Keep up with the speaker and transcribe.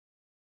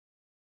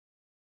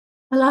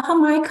Aloha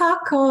mai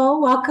kako.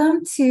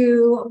 Welcome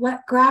to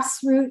What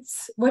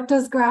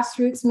does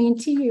grassroots mean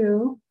to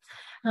you?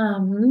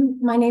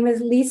 My name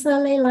is Lisa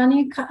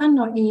Leilani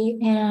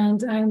Ka'anoi,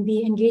 and I'm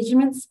the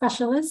engagement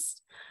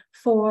specialist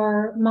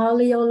for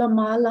Maoli Ola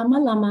Nā Lama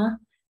Lama,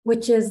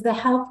 which is the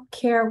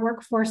Healthcare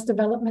Workforce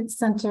Development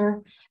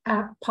Center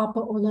at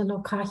Papaʻola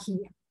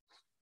Lokahi.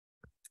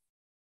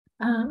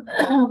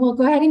 We'll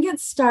go ahead and get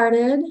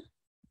started.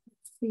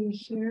 Let's see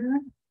here.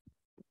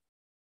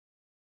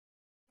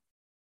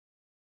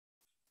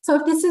 So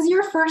if this is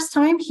your first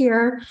time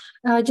here,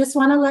 I just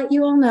want to let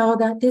you all know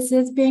that this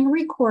is being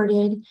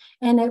recorded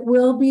and it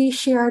will be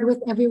shared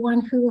with everyone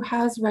who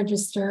has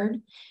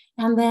registered.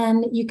 And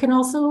then you can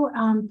also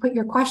put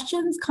your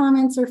questions,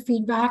 comments, or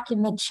feedback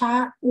in the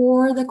chat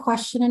or the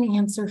question and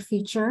answer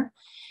feature.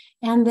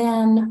 And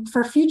then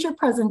for future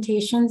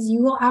presentations,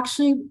 you will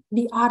actually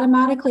be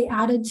automatically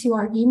added to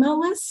our email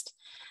list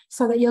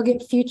so that you'll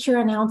get future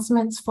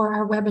announcements for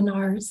our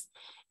webinars.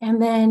 And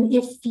then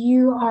if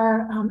you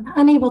are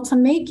unable to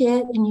make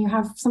it and you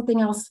have something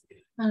else,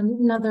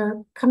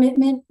 another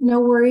commitment,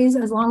 no worries.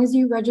 As long as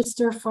you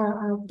register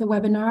for the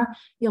webinar,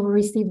 you'll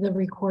receive the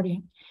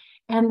recording.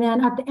 And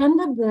then at the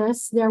end of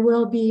this, there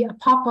will be a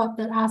pop-up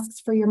that asks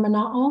for your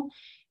mana'o.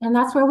 And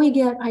that's where we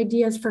get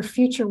ideas for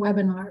future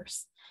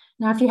webinars.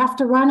 Now, if you have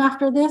to run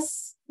after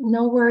this,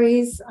 no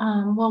worries.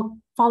 We'll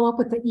follow up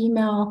with the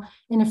email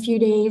in a few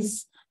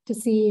days to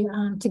see,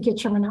 to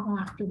get your mana'o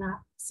after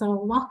that. So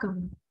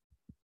welcome.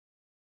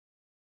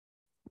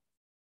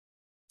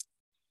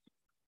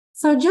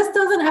 So just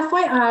as an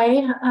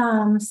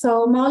FYI,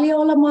 so Maoli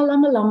Ola Nā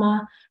Lama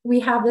Lama, we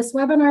have this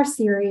webinar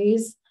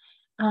series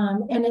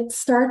and it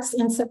starts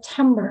in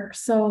September.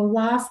 So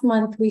last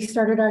month we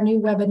started our new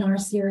webinar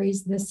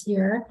series this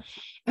year.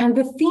 And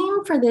the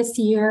theme for this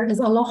year is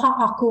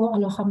Aloha Aku,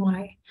 Aloha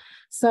Mai.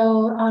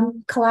 So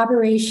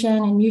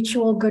collaboration and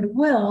mutual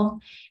goodwill.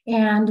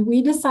 And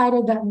we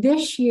decided that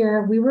this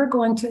year we were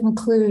going to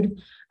include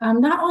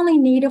not only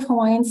Native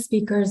Hawaiian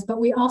speakers, but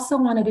we also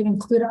wanted to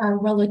include our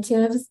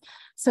relatives,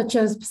 such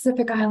as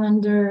Pacific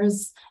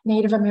Islanders,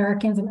 Native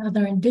Americans, and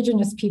other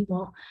indigenous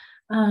people.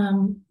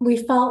 We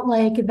felt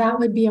like that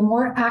would be a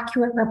more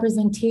accurate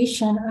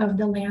representation of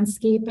the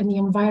landscape and the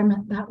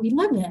environment that we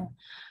live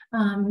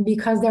in,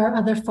 because there are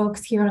other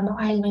folks here on the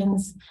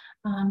islands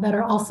that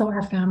are also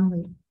our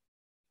family.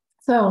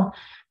 So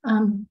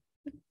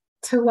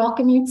to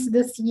welcome you to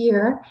this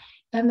year.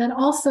 And then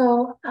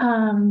also,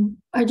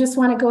 I just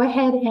want to go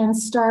ahead and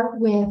start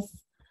with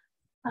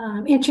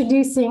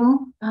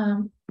introducing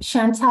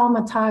Chantelle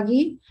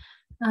Matagi,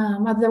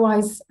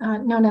 otherwise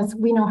known as,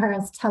 we know her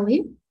as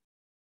Telly.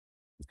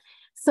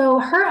 So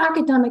her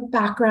academic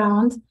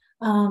background,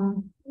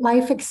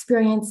 life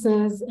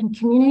experiences, and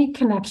community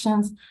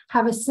connections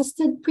have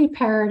assisted,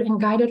 prepared, and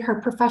guided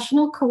her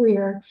professional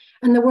career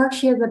and the work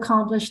she has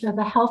accomplished as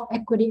a health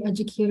equity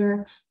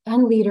educator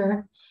and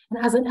leader,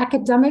 and as an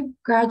academic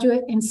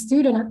graduate and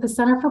student at the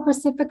Center for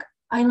Pacific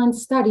Island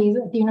Studies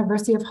at the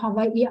University of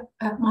Hawaii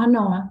at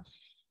Manoa.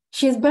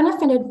 She has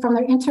benefited from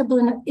their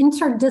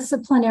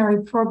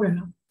interdisciplinary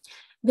program.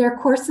 Their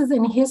courses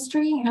in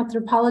history,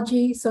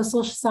 anthropology,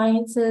 social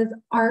sciences,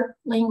 art,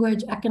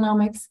 language,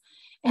 economics,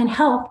 and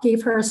health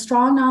gave her a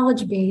strong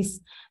knowledge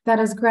base that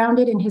is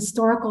grounded in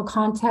historical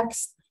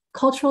context,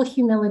 cultural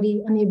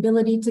humility, and the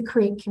ability to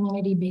create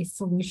community-based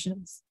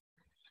solutions.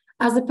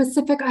 As a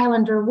Pacific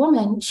Islander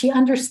woman, she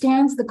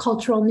understands the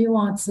cultural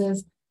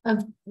nuances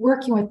of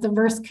working with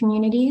diverse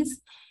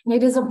communities, and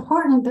it is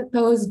important that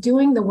those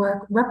doing the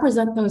work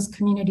represent those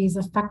communities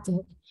affected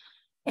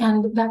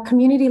and that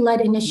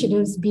community-led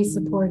initiatives be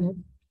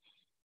supported.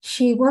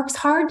 She works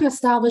hard to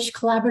establish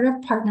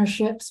collaborative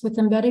partnerships with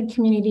embedded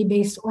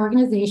community-based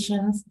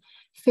organizations,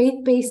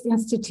 faith-based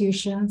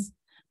institutions,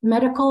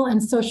 medical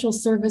and social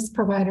service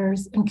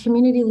providers, and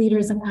community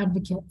leaders and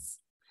advocates.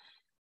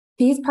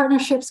 These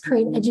partnerships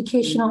create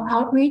educational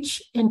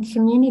outreach and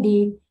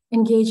community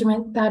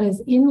engagement that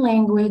is in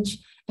language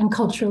and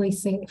culturally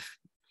safe.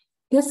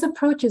 This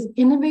approach is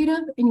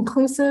innovative,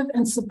 inclusive,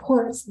 and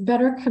supports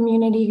better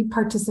community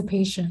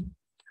participation.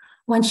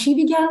 When she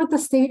began with the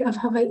State of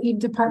Hawaii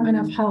Department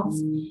of Health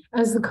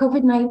as the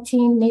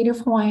COVID-19 Native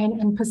Hawaiian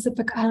and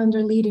Pacific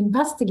Islander lead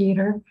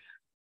investigator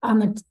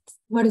on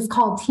what is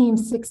called Team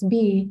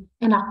 6B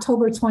in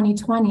October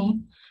 2020,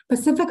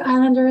 Pacific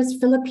Islanders,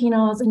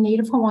 Filipinos, and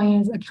Native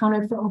Hawaiians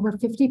accounted for over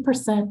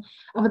 50%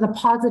 of the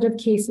positive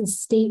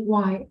cases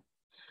statewide.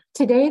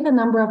 Today, the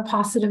number of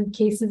positive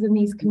cases in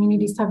these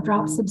communities have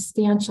dropped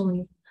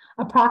substantially,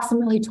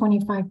 approximately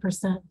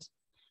 25%.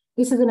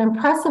 This is an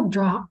impressive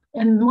drop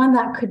and one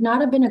that could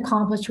not have been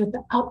accomplished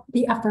without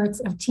the efforts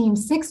of Team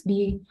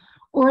 6B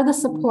or the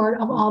support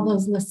of all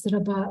those listed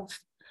above.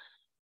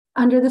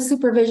 Under the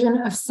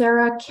supervision of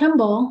Sarah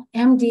Kimball,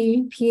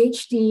 MD,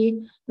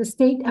 PhD, the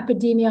state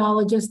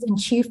epidemiologist and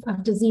chief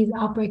of Disease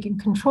Outbreak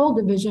and Control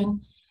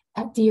Division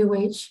at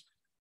DOH,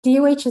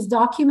 DOH has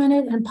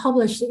documented and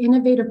published the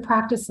innovative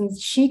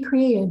practices she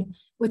created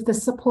with the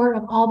support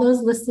of all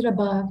those listed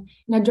above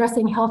in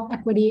addressing health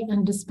equity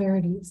and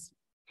disparities.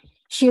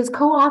 She is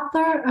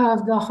co-author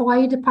of the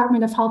Hawaii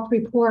Department of Health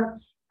report,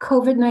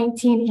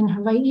 COVID-19 in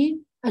Hawaii,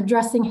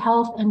 Addressing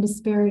Health and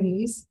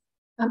Disparities,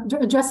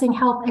 Addressing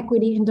Health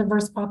Equity in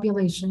Diverse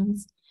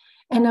Populations,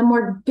 and a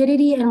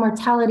Morbidity and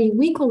Mortality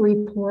Weekly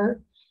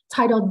report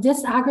titled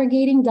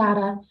Disaggregating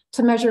Data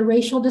to Measure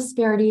Racial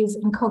Disparities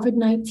in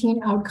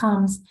COVID-19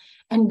 Outcomes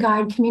and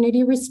Guide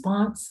Community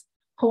Response,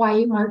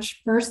 Hawaii,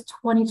 March 1st,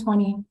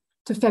 2020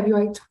 to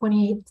February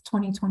 28th,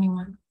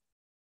 2021.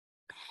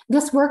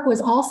 This work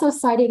was also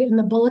cited in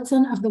the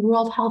Bulletin of the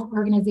World Health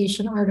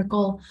Organization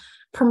article,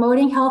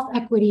 Promoting Health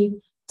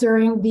Equity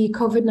During the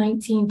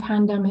COVID-19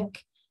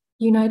 Pandemic,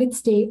 United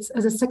States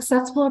as a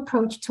Successful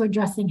Approach to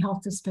Addressing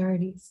Health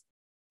Disparities.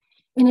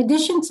 In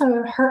addition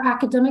to her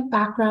academic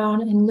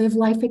background and lived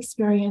life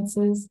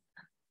experiences,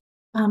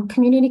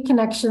 community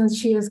connections,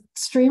 she is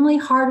extremely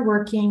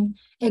hardworking,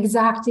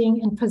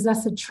 exacting, and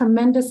possesses a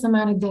tremendous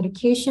amount of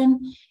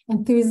dedication,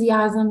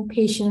 enthusiasm,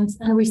 patience,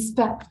 and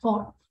respect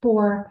for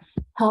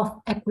health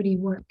equity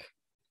work.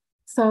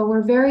 So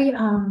we're very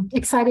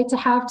excited to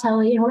have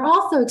Telly, and we're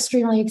also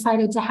extremely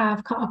excited to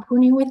have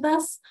Kaʻapuni with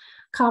us,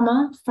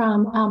 Kama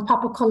from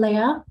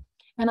Papakolea.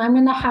 And I'm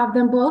going to have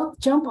them both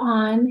jump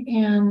on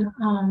and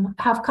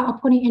have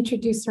Kaʻapuni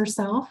introduce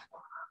herself.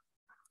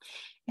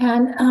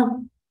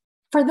 And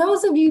for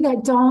those of you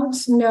that don't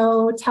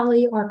know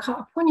Telly or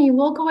Kaʻapuni,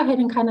 we'll go ahead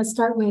and kind of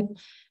start with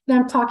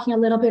them talking a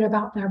little bit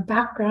about their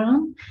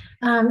background.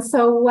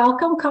 So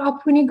welcome,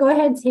 Kaʻapuni. Go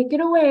ahead, take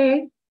it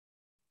away.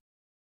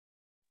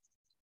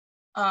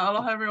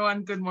 Aloha,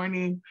 everyone. Good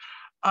morning.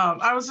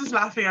 I was just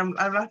laughing. I'm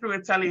laughing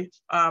with Telly.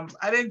 I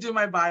didn't do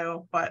my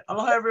bio, but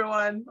aloha,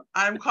 everyone.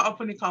 I'm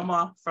Kaʻapuni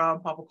Kama from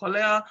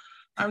Papakolea.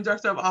 I'm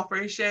Director of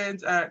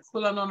Operations at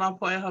Ola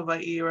Nā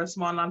Hawaii. We're a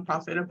small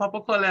nonprofit in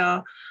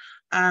Papakolea.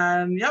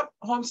 And yep,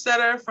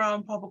 homesteader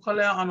from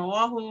Papakolea on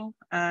Oahu,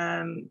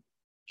 and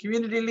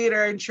community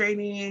leader in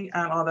training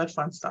and all that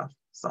fun stuff.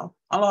 So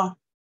aloha.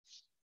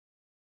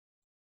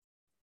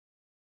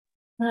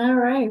 All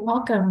right,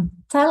 welcome.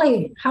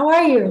 Telly, how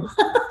are you?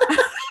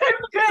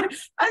 Good.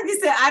 Like you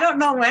said, I don't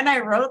know when I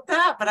wrote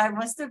that, but I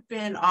must have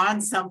been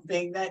on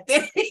something that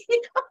day.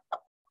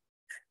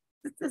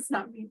 That's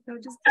not me. No,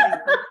 just kidding.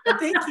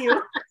 Thank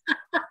you.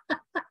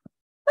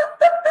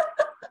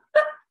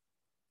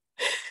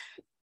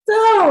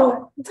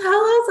 So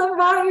tell us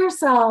about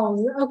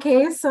yourselves.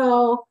 Okay,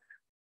 so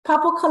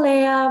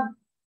Papakolea,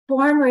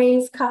 born,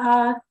 raised,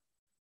 Ka'a,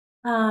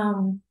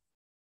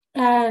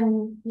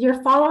 and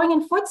you're following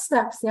in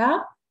footsteps,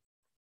 yeah?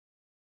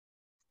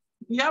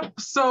 Yep.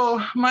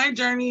 So my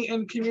journey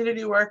in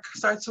community work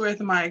starts with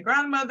my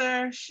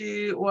grandmother.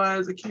 She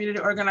was a community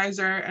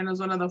organizer and was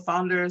one of the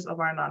founders of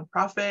our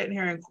nonprofit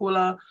here in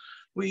Kula.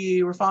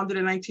 We were founded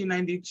in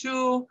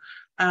 1992.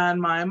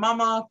 And my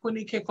mama,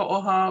 Puni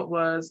Keko'oha,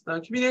 was the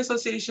community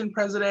association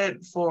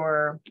president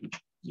for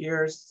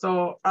years.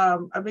 So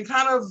I've been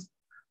kind of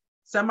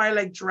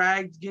like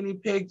dragged guinea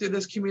pig through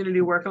this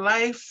community work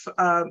life.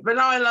 But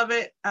now I love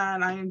it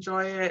and I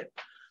enjoy it.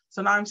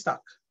 So now I'm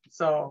stuck.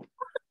 So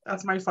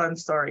that's my fun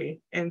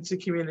story into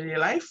community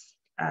life.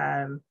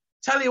 And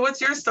Telly, what's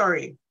your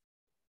story?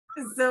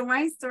 So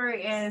my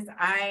story is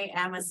I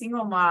am a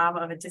single mom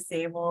of a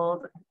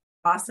disabled,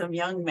 awesome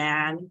young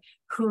man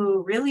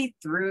who really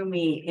threw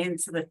me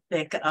into the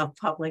thick of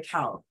public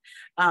health.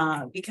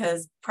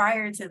 Because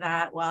prior to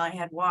that, while I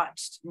had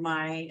watched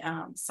my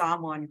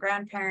Samoan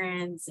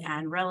grandparents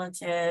and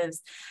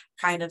relatives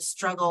kind of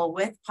struggle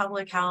with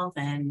public health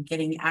and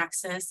getting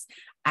access,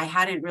 I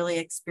hadn't really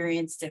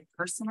experienced it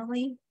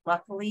personally,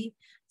 luckily.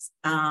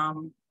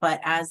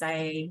 But as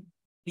I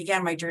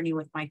began my journey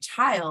with my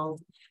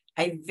child,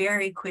 I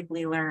very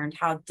quickly learned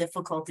how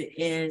difficult it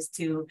is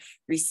to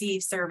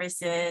receive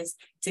services,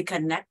 to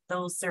connect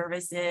those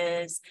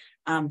services,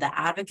 the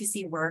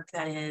advocacy work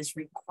that is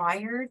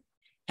required,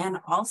 and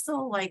also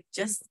like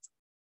just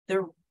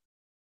the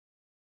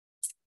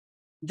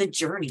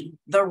journey,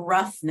 the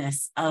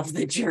roughness of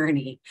the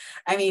journey.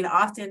 I mean,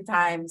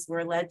 oftentimes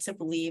we're led to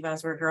believe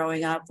as we're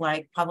growing up,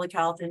 like public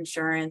health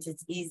insurance,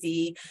 it's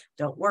easy,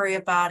 don't worry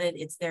about it.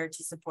 It's there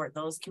to support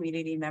those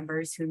community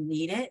members who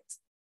need it.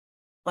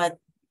 But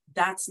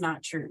that's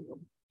not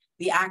true.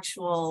 The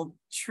actual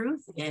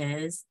truth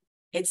is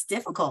it's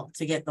difficult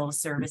to get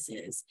those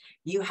services.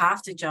 You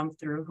have to jump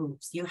through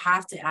hoops. You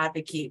have to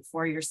advocate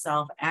for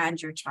yourself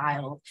and your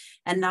child.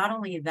 And not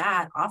only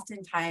that,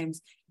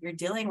 oftentimes you're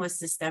dealing with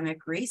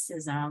systemic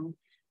racism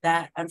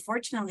that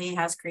unfortunately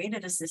has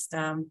created a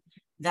system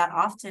that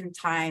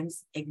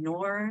oftentimes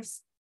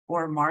ignores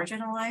or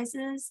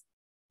marginalizes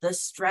the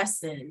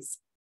stresses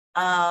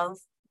of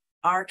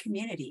our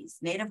communities,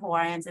 Native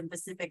Hawaiians and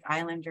Pacific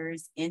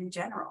Islanders in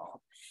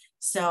general.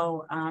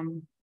 So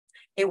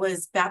it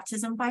was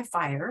baptism by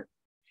fire,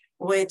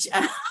 which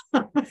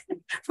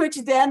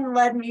then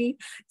led me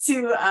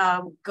to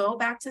go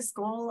back to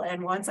school.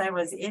 And once I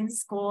was in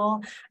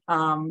school,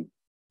 in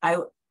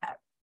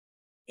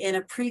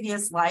a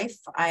previous life,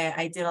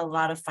 I did a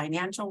lot of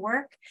financial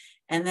work.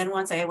 And then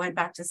once I went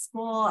back to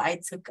school, I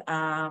took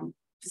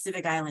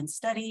Pacific Island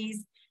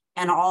Studies,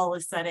 and all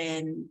of a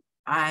sudden,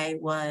 I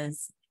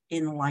was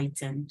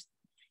enlightened.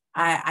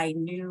 I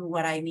knew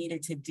what I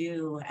needed to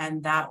do,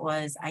 and that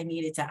was I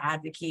needed to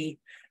advocate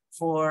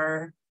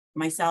for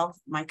myself,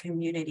 my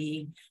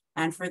community,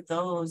 and for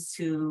those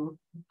who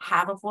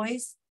have a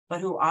voice,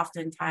 but who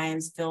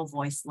oftentimes feel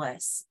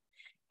voiceless.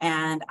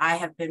 And I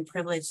have been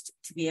privileged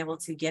to be able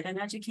to get an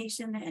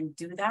education and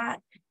do that.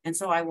 And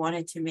so I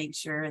wanted to make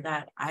sure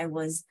that I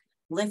was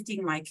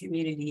lifting my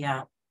community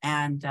up.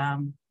 And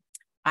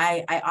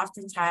I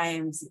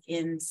oftentimes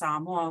in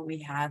Samoa, we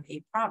have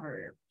a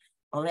proverb.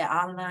 Ole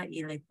ala I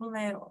le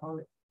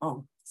pule,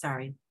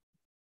 sorry.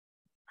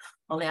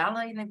 Ole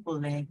ala I le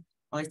pule,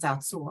 ole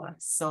tatua.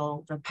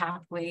 So the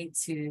pathway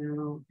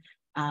to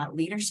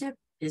leadership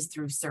is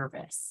through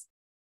service.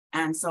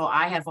 And so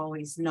I have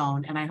always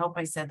known, and I hope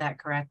I said that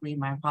correctly.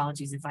 My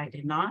apologies if I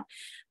did not.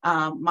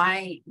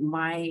 My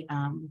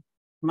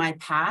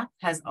path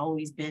has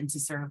always been to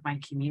serve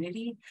my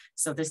community.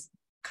 So this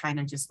kind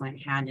of just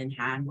went hand in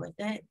hand with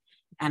it.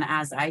 And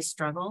as I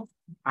struggled,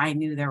 I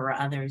knew there were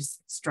others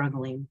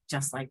struggling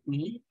just like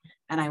me,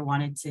 and I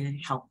wanted to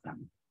help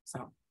them.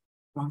 So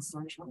long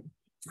story short.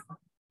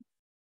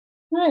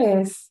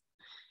 Nice.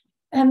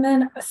 And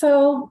then,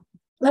 so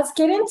let's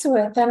get into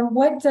it. Then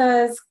what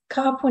does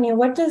Kaʻapuni,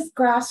 what does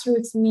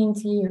grassroots mean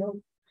to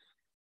you?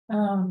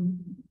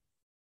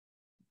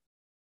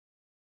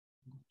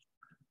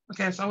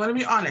 Okay, so I'm going to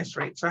be honest,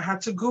 right? So I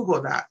had to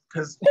Google that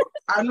because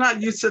I'm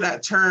not used to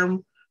that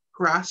term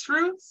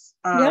grassroots.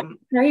 Yep,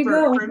 there you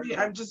go. For me,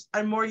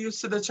 I'm more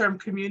used to the term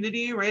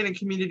community, right? And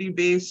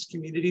community-based,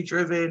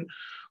 community-driven,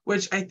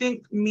 which I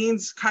think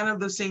means kind of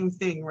the same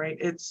thing, right?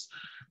 It's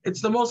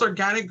the most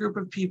organic group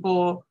of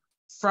people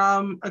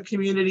from a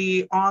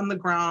community on the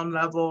ground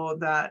level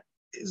that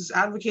is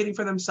advocating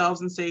for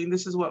themselves and saying,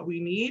 this is what we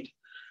need,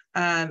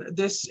 and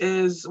this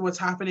is what's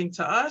happening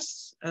to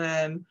us,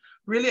 and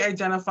really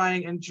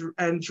identifying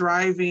and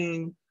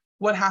driving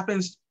what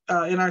happens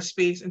in our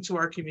space into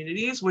our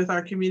communities, with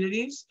our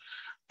communities.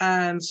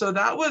 And so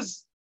that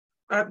was,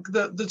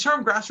 the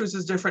term grassroots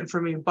is different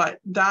for me, but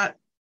that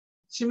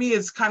to me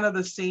is kind of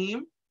the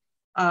same,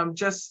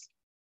 just,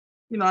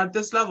 you know, at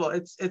this level,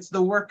 it's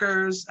the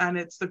workers and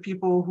it's the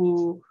people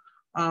who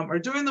are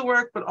doing the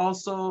work, but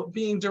also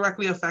being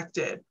directly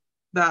affected,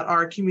 that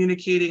are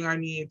communicating our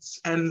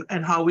needs and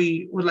how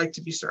we would like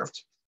to be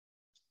served.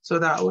 So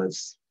that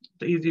was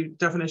the easy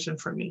definition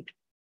for me.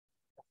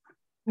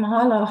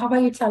 Mahalo. How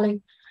about you,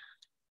 Telly?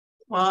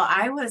 Well,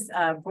 I was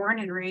born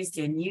and raised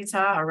in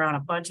Utah around a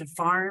bunch of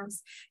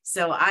farms.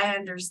 So I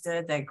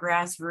understood that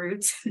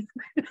grassroots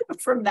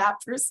from that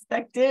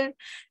perspective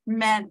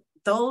meant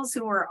those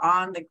who were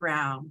on the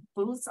ground,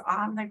 boots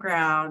on the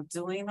ground,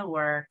 doing the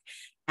work,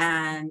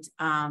 and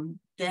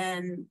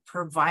then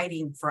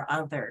providing for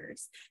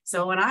others.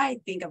 So when I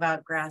think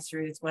about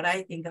grassroots, what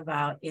I think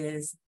about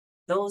is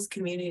those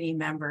community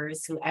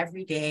members who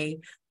every day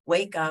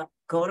wake up,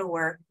 go to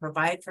work,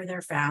 provide for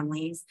their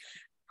families,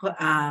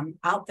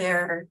 out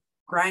there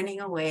grinding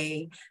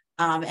away,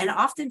 and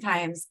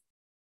oftentimes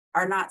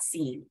are not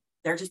seen.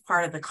 They're just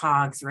part of the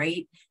cogs,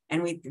 right?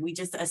 And we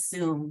just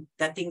assume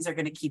that things are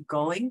going to keep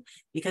going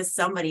because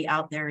somebody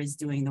out there is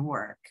doing the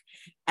work.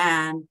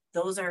 And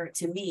those are,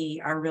 to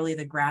me, are really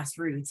the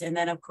grassroots. And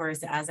then, of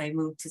course, as I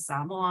moved to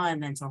Samoa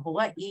and then to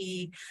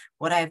Hawaii,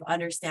 what I've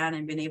understand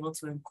and been able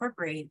to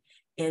incorporate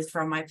is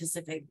from my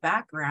Pacific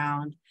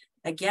background.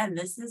 Again,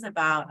 this is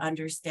about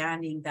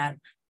understanding that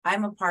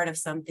I'm a part of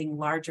something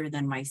larger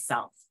than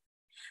myself.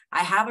 I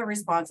have a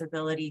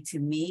responsibility to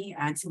me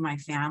and to my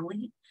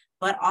family,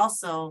 but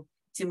also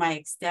to my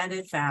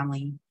extended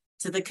family,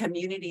 to the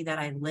community that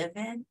I live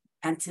in,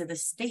 and to the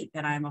state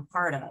that I'm a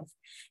part of.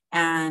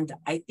 And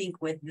I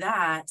think with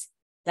that,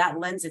 that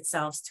lends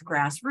itself to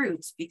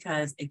grassroots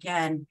because,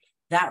 again,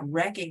 that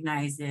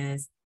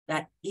recognizes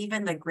that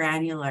even the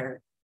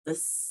granular, the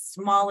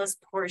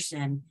smallest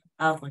portion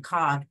of the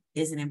cog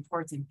is an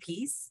important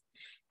piece,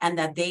 and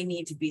that they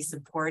need to be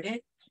supported,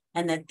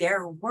 and that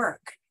their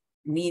work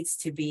needs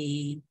to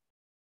be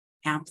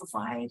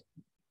amplified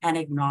and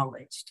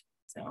acknowledged.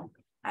 So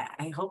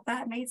I hope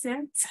that made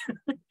sense.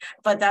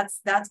 But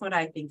that's what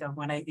I think of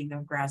when I think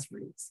of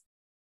grassroots.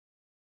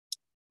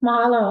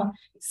 Mahalo.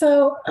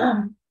 So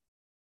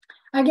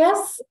I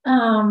guess,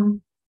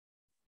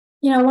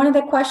 you know, one of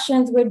the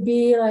questions would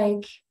be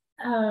like,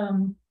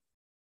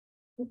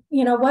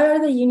 you know, what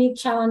are the unique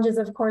challenges,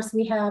 of course,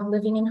 we have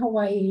living in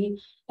Hawaii,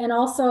 and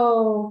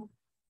also,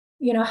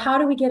 you know, how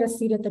do we get a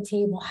seat at the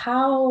table?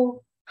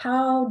 How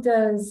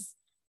do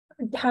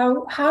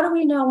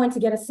we know when to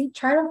get a seat,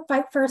 try to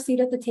fight for a seat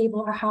at the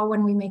table, or how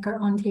when we make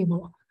our own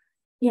table,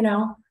 you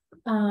know?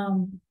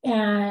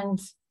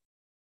 And,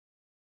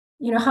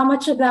 you know, how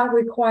much of that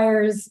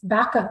requires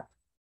backup,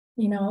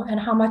 you know, and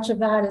how much of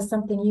that is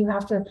something you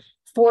have to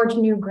forge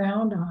new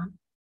ground on,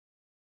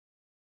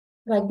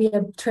 like be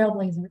a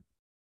trailblazer.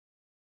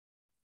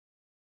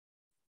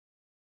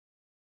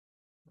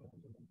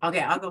 Okay,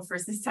 I'll go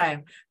first this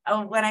time.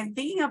 When I'm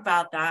thinking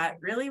about that,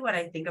 really what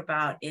I think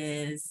about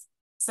is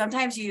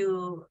sometimes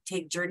you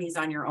take journeys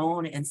on your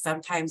own and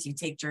sometimes you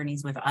take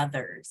journeys with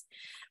others.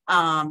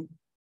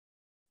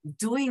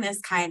 doing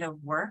this kind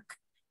of work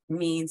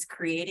means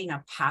creating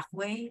a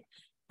pathway.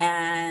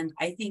 And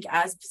I think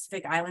as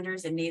Pacific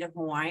Islanders and Native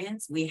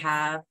Hawaiians, we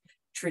have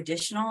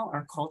traditional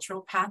or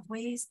cultural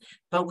pathways,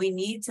 but we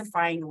need to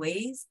find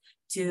ways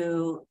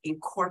to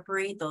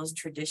incorporate those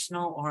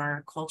traditional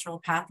or cultural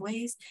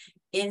pathways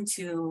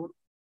into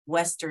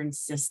Western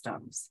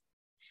systems.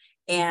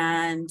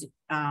 And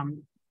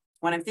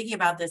when I'm thinking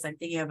about this, I'm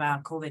thinking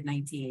about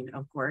COVID-19,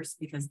 of course,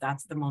 because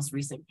that's the most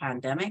recent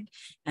pandemic.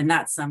 And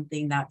that's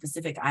something that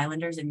Pacific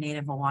Islanders and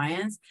Native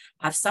Hawaiians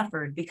have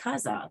suffered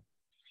because of.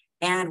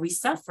 And we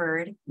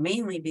suffered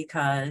mainly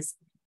because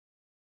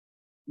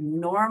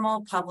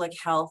normal public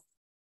health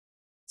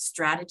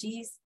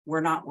strategies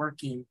were not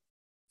working.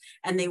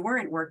 And they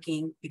weren't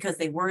working because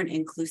they weren't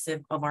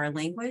inclusive of our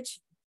language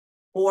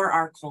or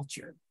our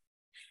culture.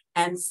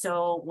 And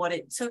so what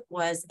it took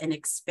was an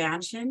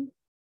expansion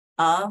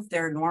of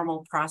their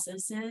normal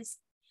processes,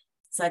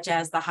 such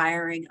as the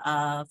hiring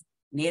of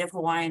Native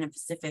Hawaiian and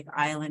Pacific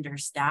Islander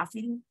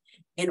staffing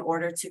in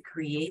order to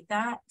create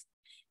that,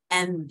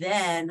 and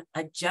then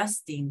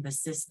adjusting the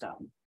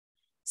system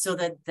so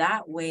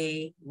that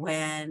way,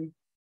 when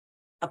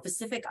a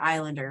Pacific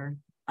Islander,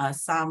 a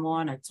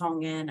Samoan, a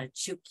Tongan, a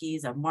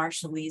Chukis, a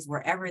Marshallese,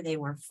 wherever they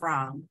were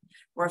from,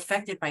 were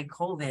affected by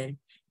COVID,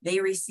 they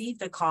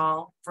received a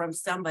call from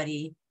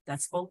somebody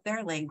that spoke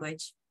their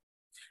language,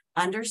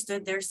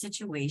 understood their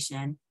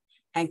situation,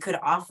 and could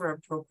offer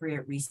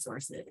appropriate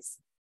resources.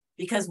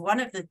 Because one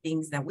of the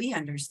things that we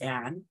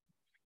understand,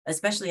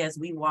 especially as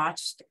we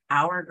watched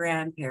our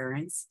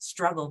grandparents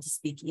struggle to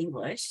speak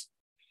English,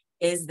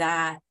 is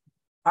that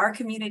our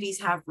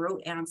communities have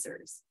rote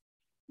answers.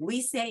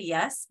 We say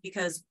yes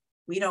because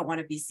we don't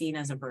want to be seen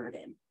as a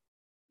burden.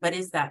 But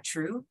is that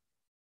true?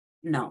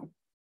 No.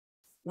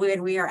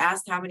 When we are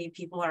asked how many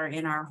people are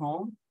in our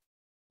home,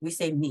 we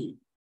say me.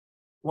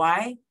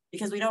 Why?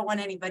 Because we don't want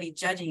anybody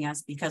judging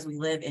us because we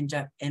live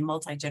in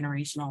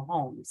multi-generational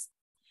homes.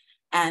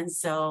 And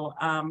so,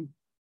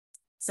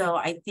 so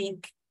I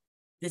think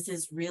this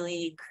is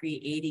really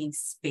creating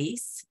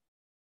space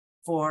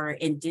for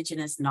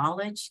Indigenous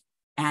knowledge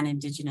and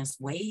Indigenous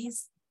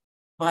ways,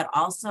 but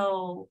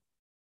also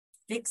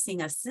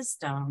fixing a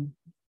system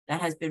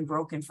that has been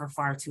broken for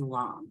far too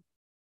long.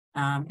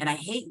 And I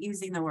hate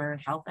using the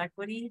word health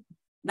equity,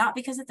 not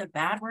because it's a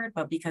bad word,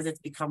 but because it's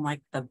become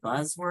like the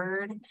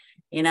buzzword.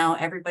 You know,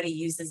 everybody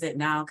uses it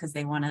now because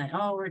they want to,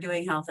 oh, we're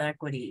doing health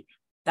equity.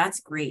 That's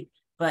great.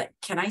 But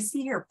can I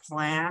see your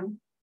plan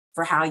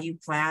for how you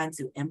plan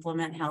to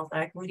implement health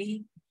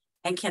equity?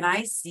 And can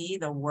I see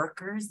the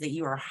workers that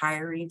you are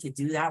hiring to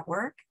do that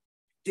work?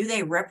 Do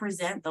they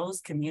represent those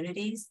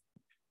communities?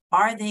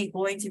 Are they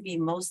going to be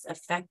most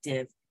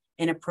effective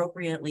in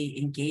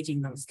appropriately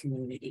engaging those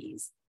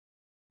communities?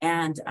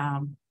 And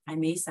I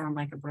may sound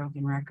like a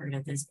broken record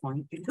at this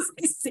point because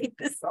I say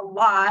this a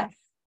lot,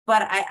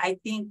 but I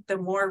think the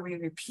more we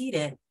repeat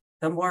it,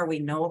 the more we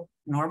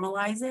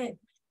normalize it.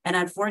 And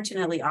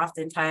unfortunately,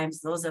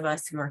 oftentimes, those of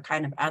us who are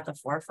kind of at the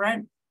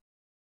forefront,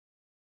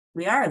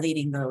 we are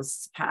leading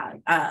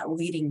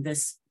leading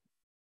this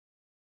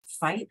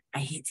fight. I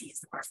hate to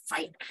use the word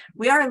fight.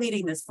 We are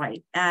leading this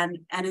fight, and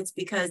it's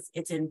because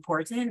it's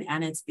important,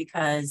 and it's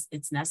because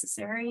it's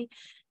necessary,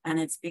 and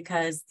it's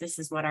because this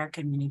is what our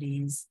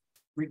communities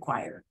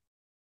require.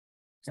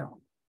 So,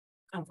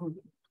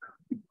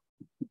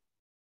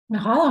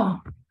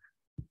 Mahalo.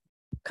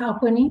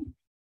 Kaʻapuni.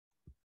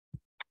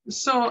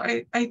 So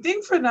I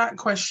think for that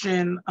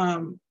question,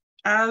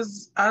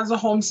 as a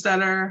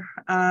homesteader,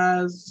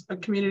 as a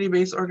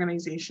community-based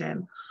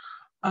organization,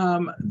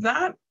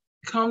 that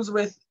comes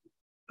with,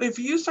 if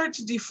you start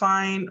to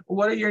define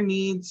what are your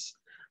needs,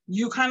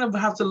 you kind of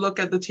have to look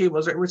at the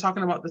tables, right? We're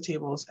talking about the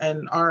tables,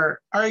 and our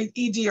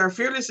ED, our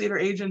fearless leader,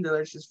 Adrian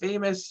Dillard, she's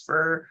famous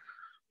for,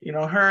 you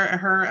know, her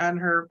and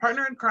her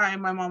partner in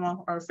crime, my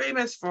mama, are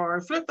famous for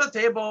flip the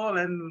table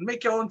and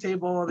make your own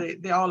table.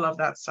 They all love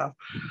that stuff.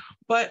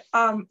 But,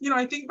 you know,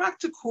 I think back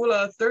to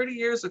Kula 30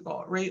 years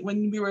ago, right?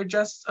 When we were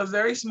just a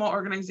very small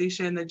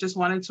organization that just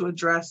wanted to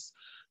address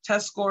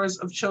test scores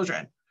of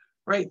children,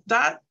 right?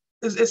 That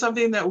is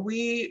something that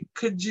we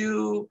could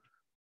do,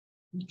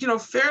 you know,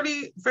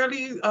 fairly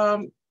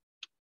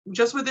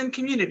just within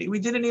community. We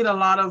didn't need a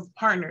lot of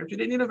partners. We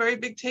didn't need a very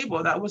big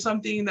table. That was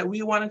something that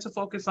we wanted to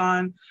focus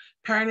on: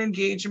 parent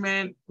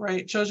engagement,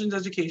 right? Children's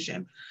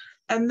education.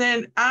 And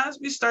then as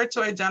we start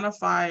to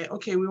identify,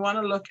 okay, we want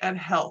to look at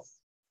health,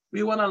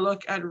 we want to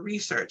look at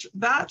research,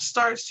 that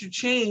starts to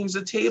change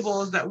the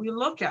tables that we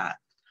look at.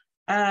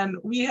 And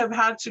we have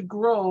had to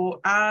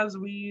grow as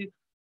we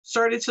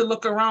started to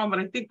look around. But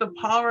I think the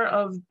power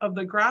of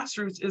the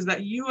grassroots is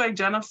that you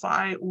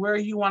identify where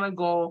you want to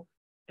go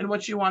and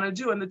what you want to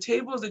do and the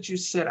tables that you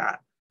sit at.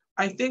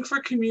 I think for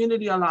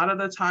community, a lot of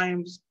the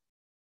times,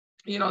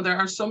 you know, there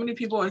are so many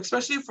people,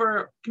 especially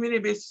for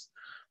community-based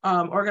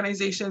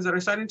organizations that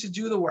are starting to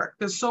do the work.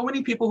 There's so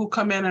many people who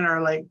come in and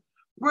are like,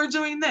 we're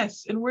doing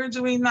this and we're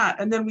doing that.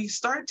 And then we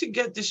start to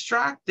get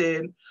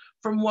distracted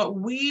from what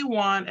we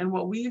want and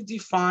what we've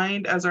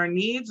defined as our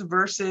needs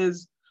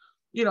versus,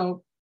 you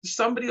know,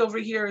 somebody over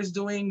here is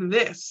doing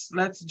this,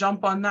 let's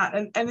jump on that.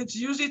 And it's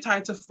usually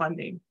tied to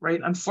funding,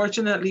 right?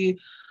 Unfortunately,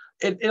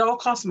 it all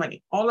costs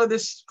money. All of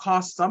this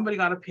costs, somebody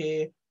got to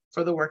pay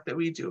for the work that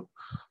we do.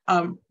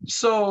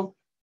 So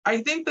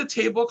I think the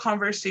table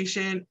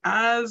conversation,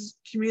 as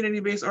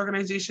community-based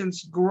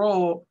organizations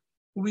grow,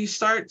 we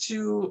start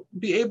to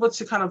be able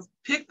to kind of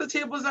pick the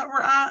tables that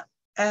we're at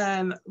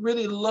and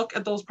really look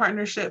at those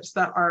partnerships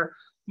that are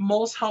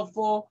most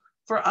helpful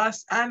for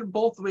us, and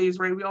both ways,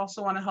 right? We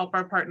also want to help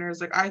our partners.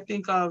 Like I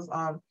think of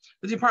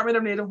the Department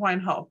of Native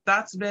Hawaiian Health.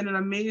 That's been an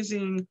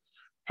amazing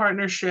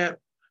partnership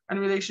and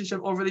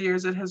relationship over the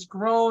years that has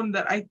grown,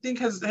 that I think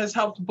has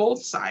helped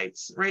both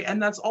sides, right?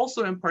 And that's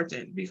also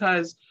important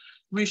because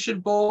we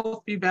should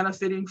both be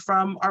benefiting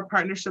from our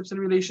partnerships and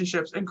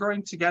relationships and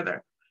growing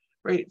together,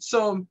 right?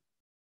 So,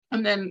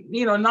 and then,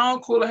 you know, now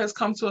Kula has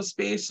come to a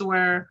space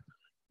where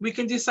we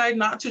can decide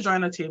not to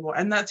join a table.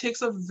 And that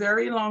takes a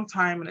very long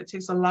time, and it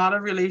takes a lot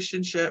of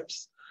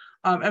relationships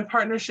and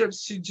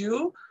partnerships to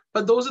do.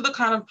 But those are the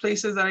kind of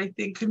places that I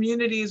think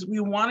communities we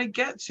want to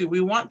get to.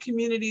 We want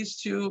communities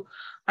to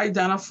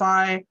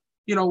identify,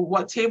 you know,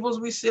 what tables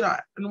we sit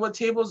at and what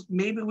tables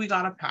maybe we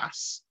gotta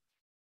pass,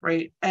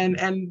 right?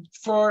 And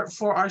for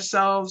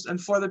ourselves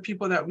and for the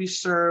people that we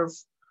serve,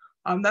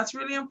 that's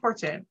really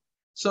important.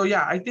 So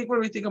yeah, I think when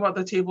we think about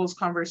the tables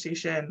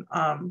conversation,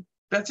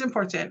 that's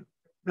important.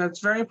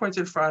 That's very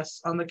important for us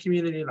on the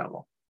community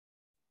level.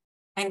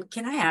 And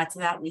can I add to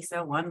that,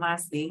 Lisa, one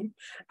last thing?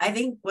 I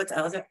think what's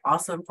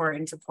also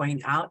important to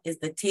point out is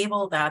the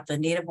table that the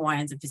Native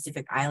Hawaiians and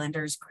Pacific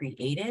Islanders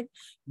created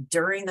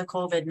during the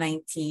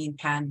COVID-19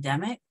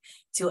 pandemic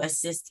to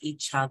assist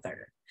each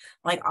other.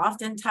 Like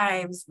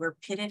oftentimes we're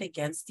pitted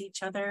against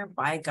each other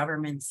by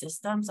government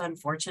systems,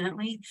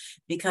 unfortunately,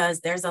 because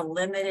there's a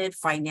limited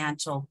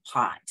financial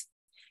pot.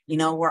 You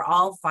know, we're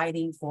all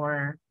fighting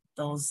for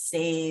those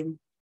same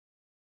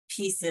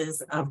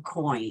pieces of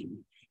coin.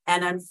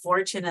 And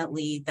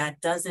unfortunately,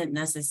 that doesn't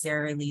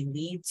necessarily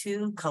lead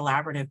to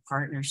collaborative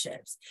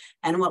partnerships.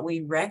 And what we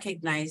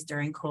recognized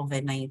during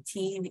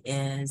COVID-19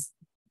 is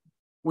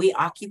we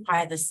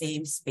occupy the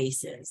same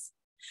spaces.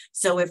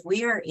 So if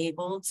we are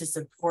able to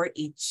support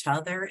each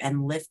other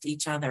and lift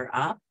each other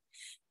up,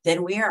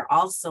 then we are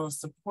also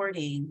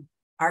supporting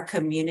our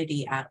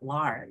community at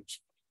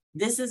large.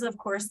 This is, of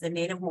course, the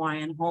Native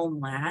Hawaiian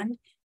homeland.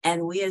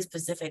 And we as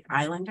Pacific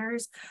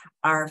Islanders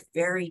are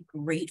very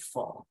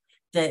grateful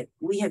that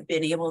we have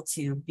been able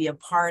to be a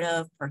part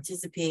of,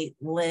 participate,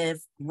 live,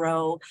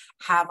 grow,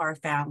 have our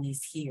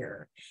families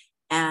here.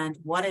 And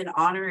what an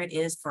honor it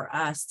is for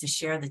us to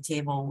share the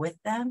table with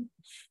them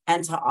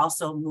and to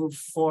also move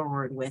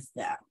forward with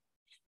them.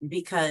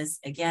 Because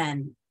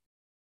again,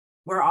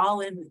 we're all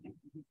in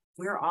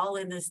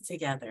this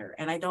together.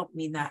 And I don't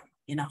mean that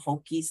in a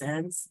hokey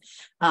sense,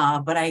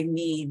 but I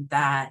mean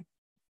that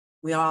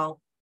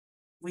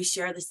we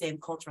share the same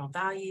cultural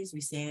values,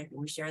 we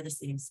share the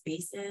same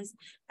spaces,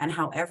 and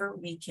however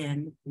we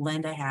can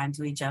lend a hand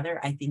to each other,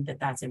 I think that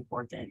that's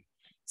important.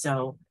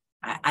 So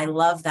I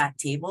love that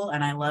table,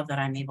 and I love that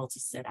I'm able to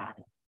sit at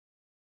it.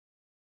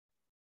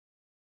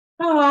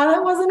 Oh,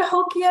 that wasn't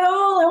hokey at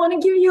all. I want to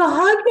give you a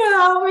hug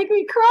now, make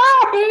me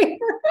cry.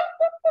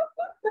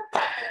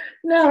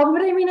 No,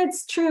 but I mean,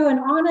 it's true. And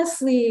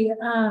honestly, if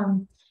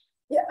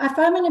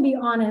I'm going to be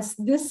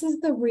honest, this is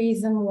the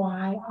reason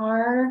why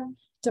our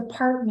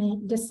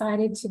department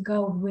decided to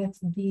go with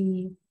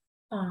the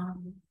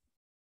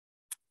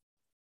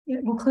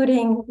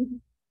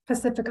including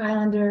Pacific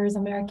Islanders,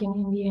 American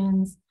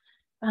Indians,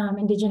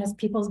 Indigenous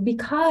peoples,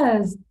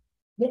 because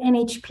the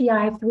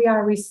NHPI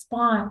 3R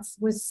response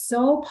was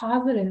so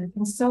positive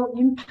and so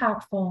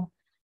impactful.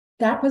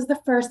 That was the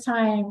first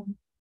time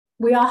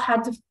we all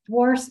had to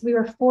we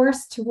were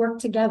forced to work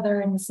together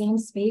in the same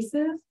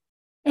spaces,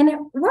 and it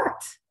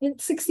worked,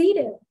 it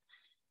succeeded.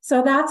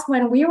 So that's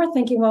when we were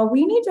thinking, well,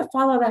 we need to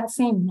follow that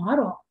same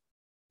model,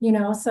 you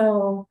know,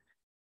 so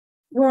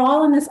we're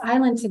all on this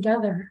island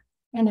together.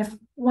 And if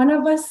one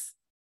of us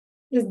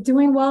is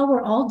doing well,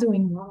 we're all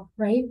doing well,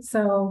 right?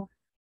 So,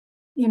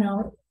 you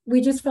know,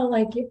 we just felt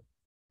like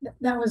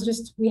that was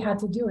just, we had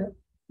to do it.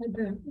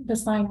 The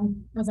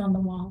sign was on the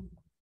wall.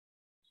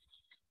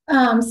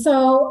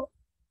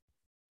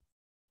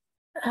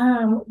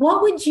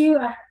 What would you,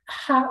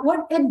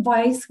 what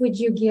advice would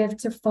you give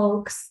to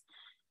folks,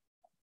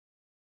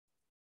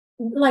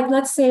 like,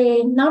 let's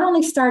say, not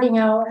only starting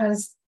out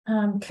as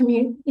in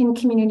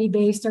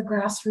community-based or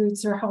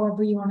grassroots or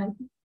however you want to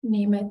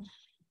name it,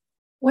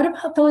 what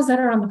about those that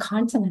are on the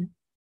continent,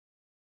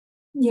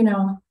 you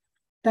know,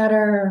 that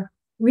are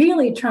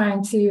really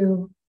trying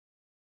to,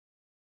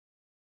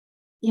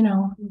 you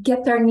know,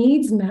 get their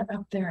needs met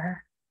up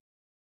there?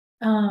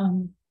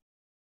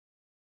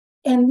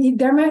 And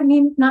there might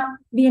not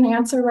be an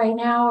answer right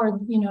now, or,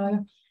 you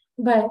know,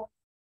 but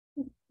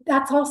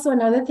that's also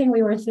another thing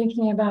we were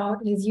thinking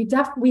about is we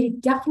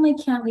definitely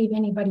can't leave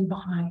anybody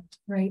behind,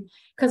 right?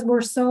 Because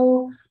we're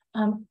so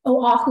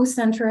Oahu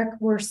centric,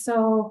 we're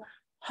so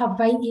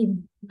Hawaii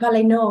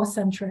Valeno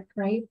centric,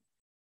 right?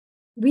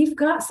 we've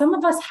got, some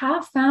of us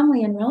have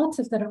family and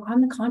relatives that are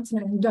on the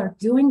continent and are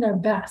doing their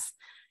best.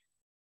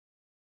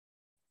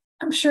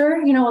 I'm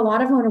sure, you know, a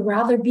lot of them would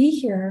rather be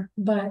here,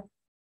 but,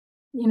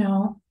 you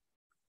know,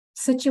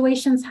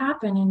 situations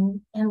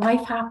happen and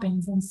life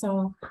happens. And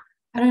so,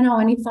 I don't know,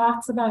 any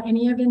thoughts about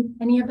any of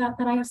that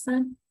I have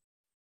said?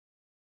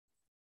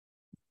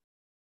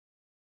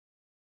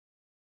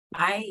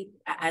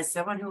 As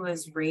someone who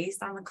was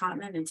raised on the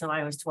continent until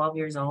I was 12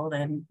 years old,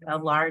 and a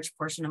large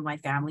portion of my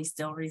family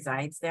still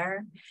resides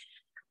there,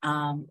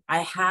 I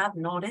have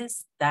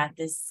noticed that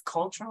this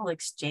cultural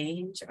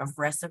exchange of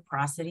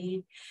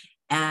reciprocity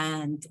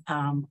and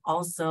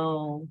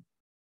also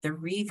the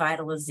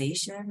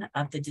revitalization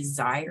of the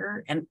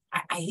desire, and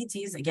I hate to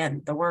use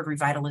again the word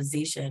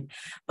revitalization,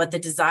 but the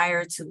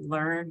desire to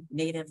learn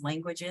native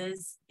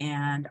languages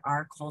and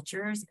our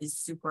cultures is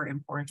super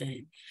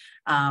important.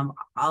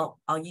 I'll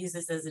use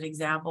this as an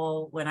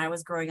example. When I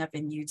was growing up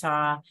in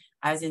Utah,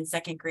 I was in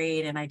 2nd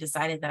grade and I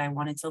decided that I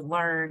wanted to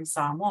learn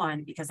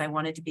Samoan because I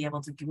wanted to be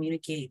able to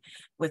communicate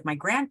with my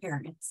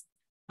grandparents.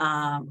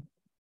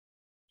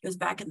 It was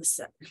back in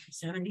the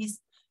 70s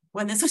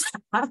when this was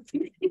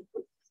happening.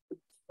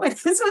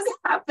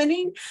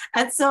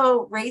 And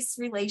so race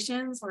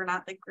relations were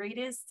not the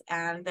greatest.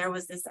 And there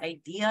was this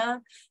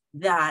idea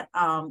that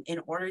in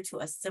order to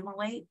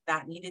assimilate,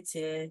 that needed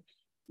to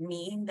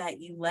mean that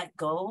you let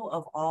go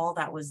of all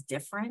that was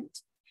different.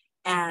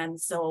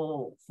 And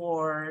so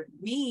for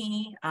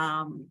me,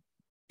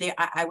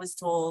 I was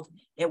told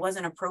it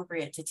wasn't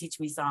appropriate to teach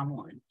me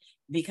Samoan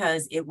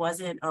because it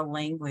wasn't a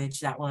language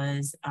that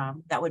was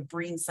that would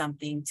bring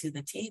something to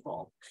the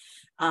table.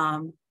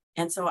 And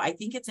so I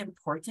think it's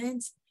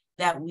important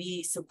that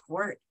we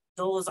support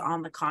those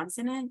on the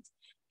continent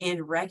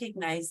in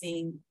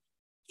recognizing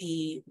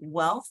the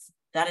wealth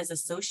that is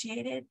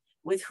associated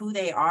with who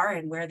they are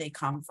and where they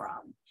come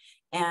from,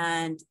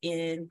 and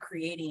in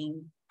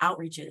creating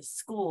outreaches,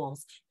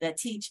 schools that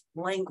teach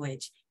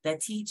language, that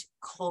teach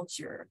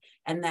culture,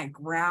 and that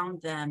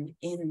ground them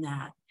in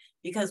that.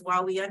 Because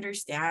while we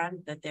understand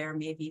that there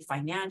may be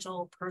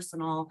financial,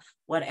 personal,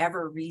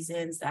 whatever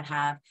reasons that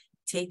have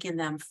taken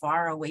them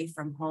far away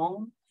from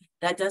home,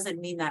 that doesn't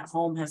mean that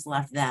home has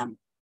left them.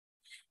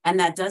 And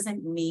that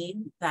doesn't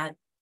mean that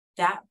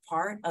that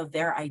part of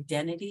their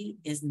identity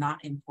is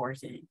not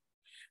important.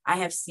 I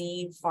have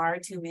seen far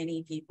too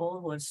many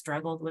people who have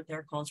struggled with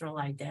their cultural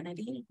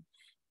identity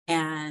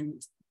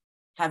and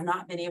have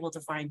not been able to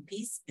find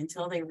peace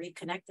until they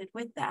reconnected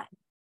with that.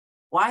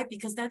 Why?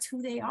 Because that's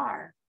who they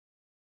are.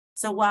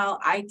 So while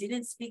I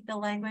didn't speak the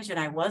language and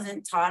I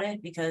wasn't taught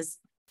it because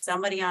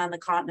somebody on the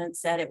continent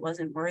said it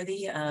wasn't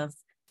worthy of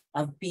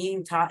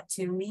being taught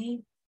to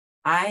me,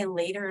 I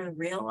later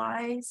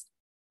realized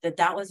that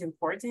that was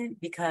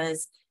important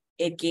because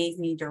it gave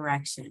me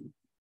direction.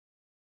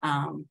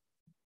 And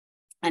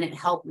it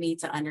helped me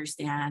to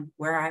understand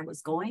where I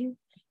was going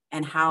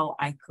and how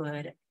I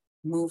could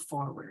move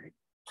forward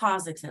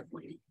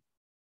positively.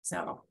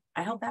 So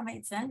I hope that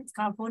made sense.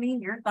 Kaʻapuni,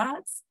 your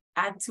thoughts?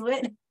 Add to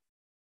it.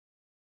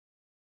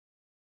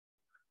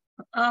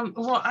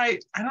 Well, I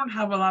don't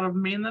have a lot of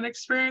mainland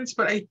experience,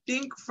 but I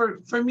think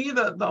for me,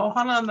 the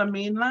ohana on the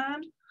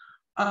mainland,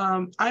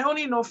 I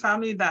only know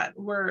family that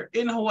were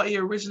in Hawaii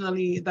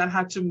originally that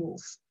had to move.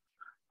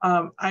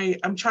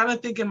 I'm trying to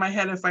think in my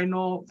head if I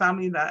know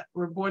family that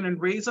were born and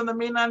raised on the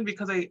mainland,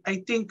 because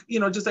I think, you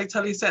know, just like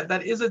Telly said,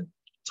 that is a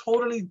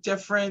totally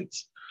different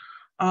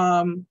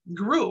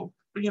group.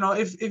 You know,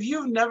 if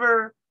you've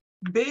never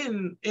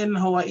been in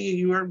Hawaii,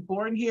 you weren't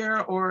born here,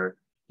 or,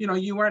 you know,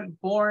 you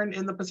weren't born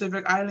in the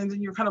Pacific Islands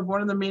and you're kind of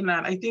born in the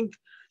mainland, I think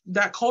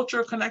that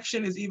cultural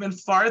connection is even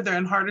farther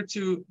and harder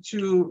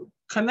to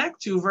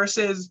connect to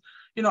versus,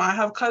 you know, I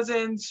have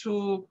cousins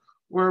who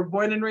were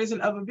born and raised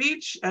in Elba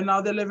Beach and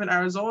now they live in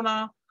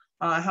Arizona.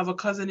 I have a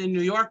cousin in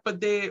New York, but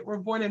they were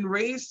born and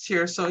raised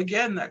here. So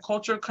again, that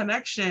cultural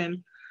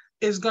connection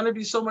is going to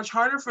be so much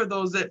harder for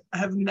those that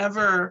have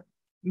never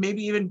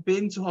maybe even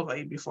been to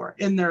Hawaii before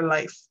in their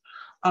life.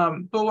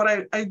 But what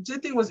I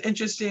did think was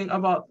interesting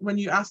about when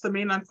you asked the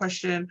mainland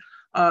question,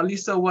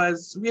 Lisa,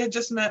 was we had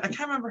just met, I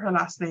can't remember her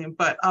last name,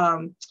 but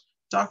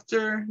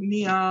Dr.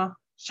 Nia,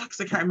 shucks,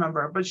 I can't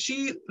remember, but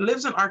she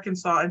lives in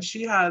Arkansas and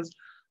she has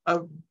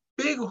a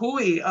big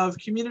hui of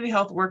community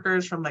health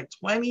workers from like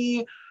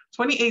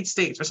 28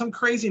 states or some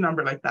crazy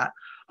number like that.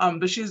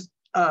 But she's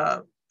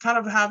kind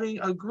of having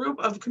a group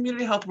of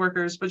community health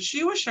workers, but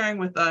she was sharing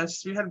with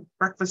us, we had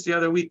breakfast the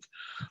other week,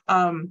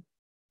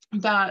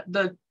 that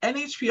the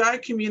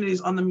NHPI communities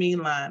on the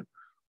mainland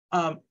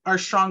are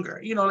stronger.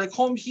 You know, like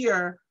home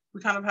here,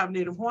 we kind of have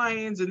Native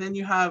Hawaiians, and then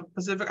you have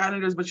Pacific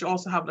Islanders, but you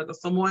also have like a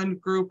Samoan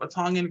group, a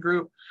Tongan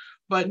group.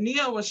 But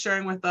Nia was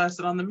sharing with us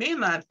that on the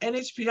mainland,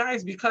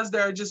 NHPIs, because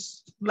they're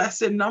just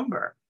less in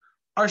number,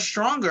 are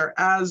stronger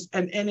as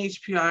an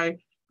NHPI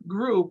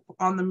group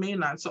on the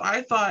mainland. So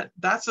I thought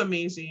that's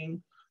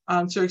amazing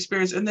to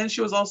experience. And then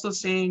she was also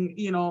saying,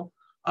 you know,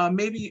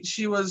 maybe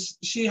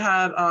she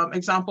had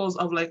examples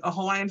of like a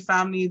Hawaiian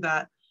family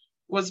that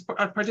was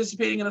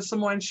participating in a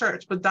Samoan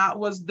church, but that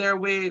was their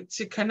way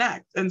to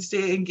connect and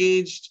stay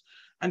engaged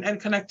and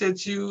connected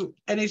to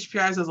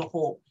NHPIs as a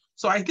whole.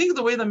 So I think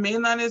the way the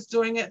mainland is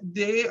doing it,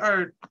 they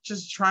are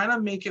just trying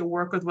to make it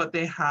work with what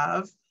they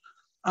have.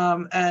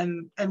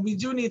 And we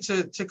do need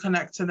to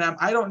connect to them.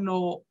 I don't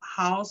know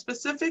how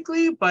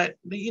specifically, but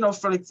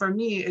for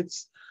me,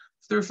 it's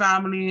through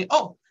family.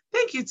 Oh,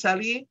 thank you,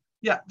 Telly.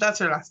 Yeah, that's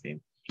her last name.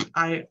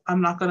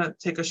 I'm not gonna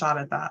take a shot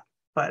at that,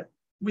 but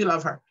we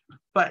love her.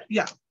 But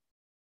yeah,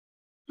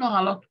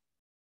 mahalo.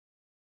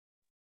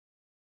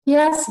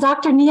 Yes,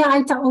 Dr. Nia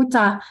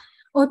Aita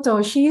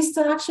Oto. She used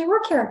to actually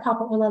work here at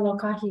Papa Ola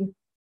Lokahi.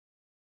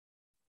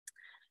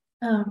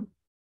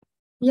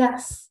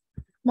 Yes,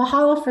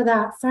 mahalo for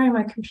that. Sorry,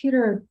 my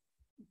computer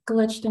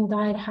glitched and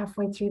died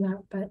halfway through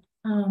that, but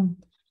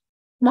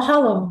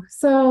mahalo.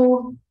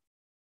 So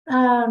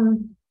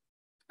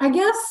I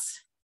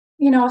guess,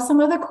 some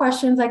other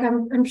questions, like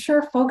I'm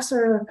sure folks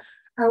are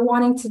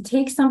wanting to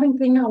take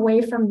something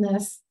away from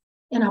this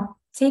and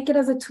take it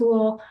as a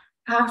tool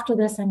after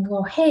this and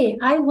go, hey,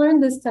 I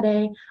learned this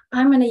today.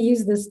 I'm going to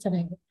use this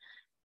today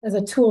as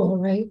a tool,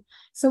 right?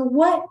 So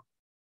what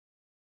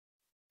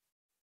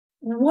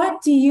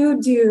do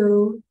you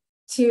do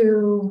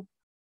to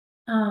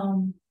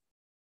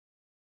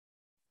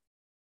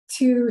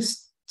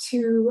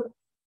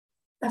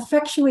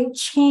effectuate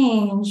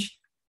change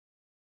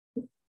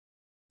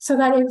so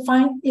that it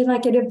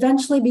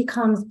eventually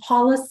becomes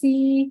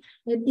policy?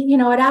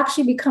 It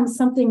actually becomes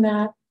something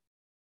that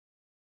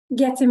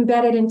gets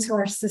embedded into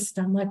our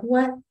system. Like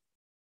what,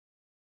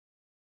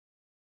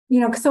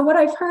 so what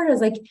I've heard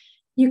is like,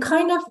 you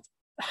kind of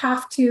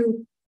have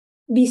to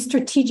be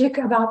strategic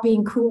about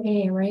being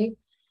ku'e, right?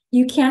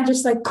 You can't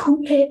just like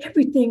ku'e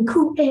everything,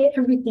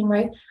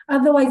 right?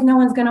 Otherwise, no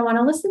one's going to want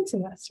to listen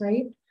to us,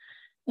 right?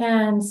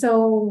 And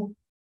so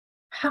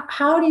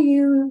how do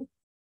you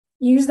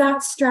use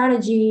that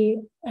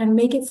strategy and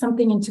make it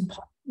something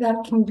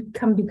that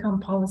can become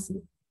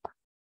policy?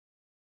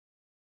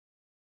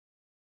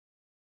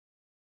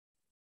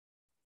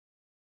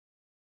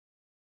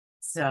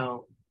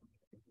 So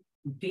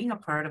being a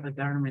part of a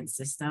government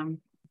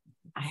system,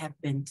 I have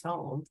been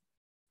told,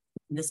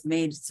 this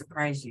may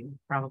surprise you,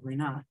 probably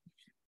not,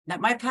 that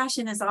my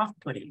passion is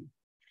off-putting.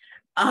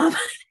 And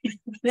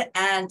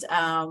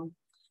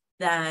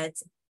that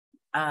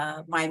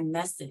my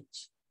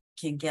message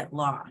can get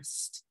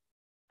lost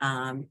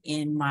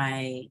in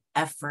my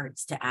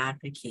efforts to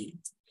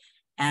advocate.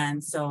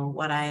 And so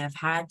what I have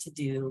had to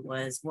do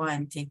was,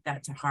 one, take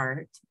that to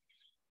heart.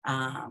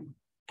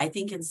 I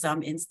think in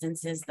some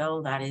instances,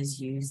 though, that is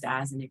used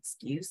as an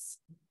excuse.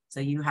 So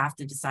you have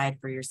to decide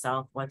for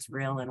yourself what's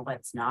real and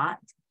what's not.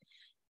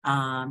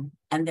 And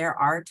there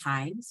are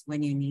times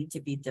when you need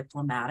to be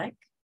diplomatic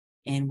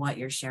in what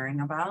you're sharing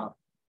about,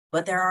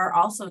 but there are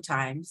also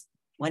times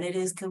when it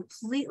is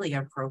completely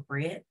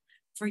appropriate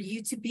for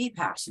you to be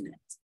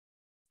passionate.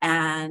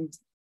 And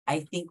I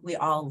think we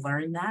all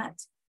learn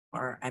that,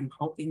 or I'm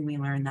hoping we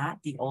learn that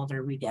the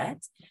older we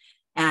get,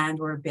 and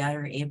we're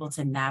better able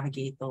to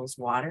navigate those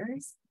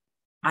waters.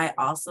 I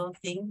also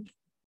think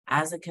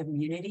as a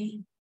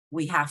community,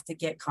 we have to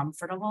get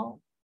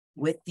comfortable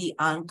with the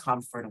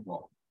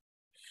uncomfortable.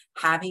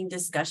 Having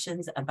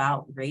discussions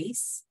about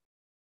race,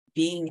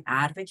 being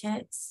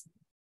advocates,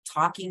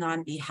 talking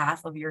on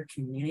behalf of your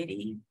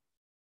community,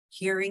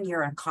 hearing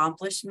your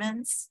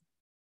accomplishments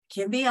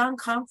can be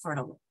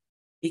uncomfortable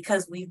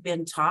because we've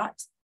been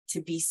taught to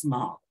be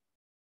small.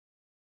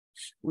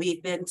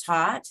 We've been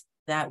taught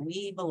that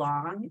we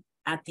belong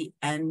at the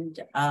end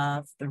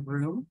of the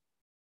room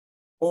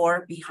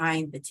or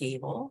behind the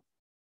table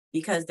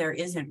because there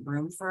isn't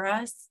room for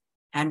us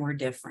and we're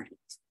different.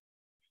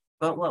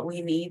 But what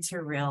we need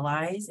to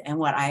realize, and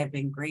what I have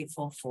been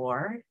grateful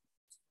for,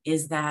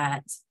 is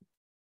that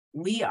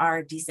we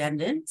are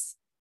descendants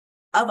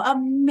of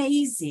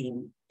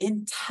amazing,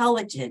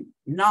 intelligent,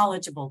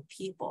 knowledgeable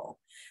people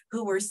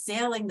who were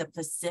sailing the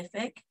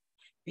Pacific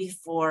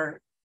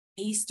before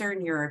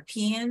Eastern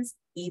Europeans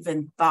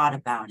even thought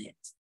about it.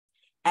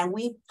 And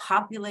we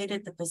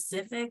populated the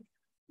Pacific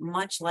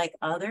much like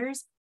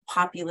others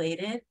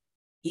populated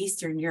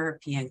Eastern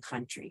European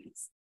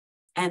countries.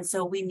 And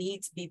so we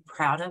need to be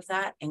proud of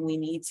that, and we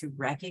need to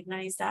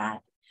recognize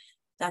that.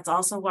 That's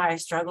also why I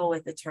struggle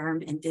with the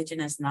term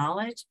Indigenous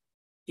knowledge,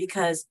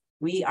 because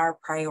we are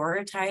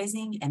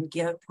prioritizing and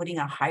putting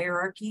a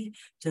hierarchy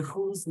to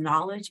whose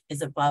knowledge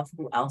is above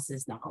who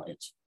else's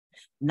knowledge.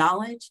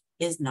 Knowledge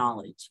is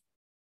knowledge.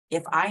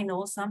 If I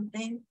know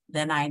something,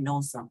 then I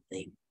know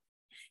something.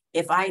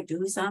 If I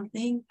do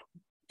something,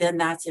 then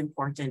that's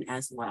important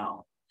as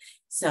well.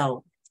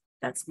 So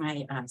that's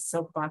my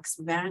soapbox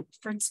rant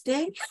for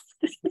today.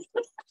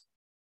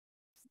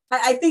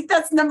 I think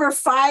that's number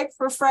 5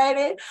 for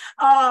Friday.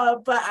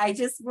 But I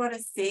just want to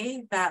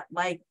say that,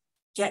 like,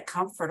 get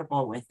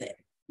comfortable with it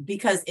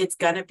because it's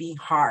going to be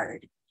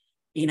hard.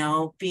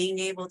 Being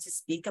able to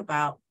speak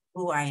about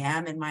who I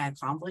am and my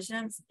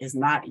accomplishments is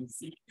not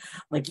easy.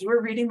 Like, you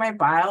were reading my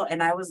bio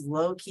and I was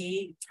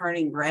low-key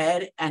turning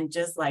red and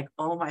just like,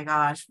 oh my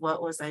gosh,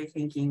 what was I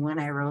thinking when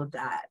I wrote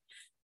that?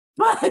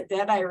 But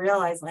then I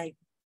realized, like,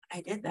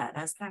 I did that.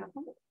 That's kind of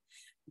cool.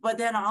 But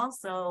then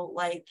also,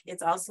 like,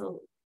 it's also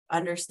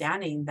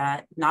understanding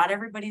that not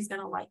everybody's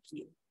going to like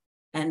you,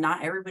 and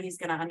not everybody's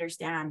going to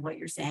understand what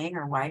you're saying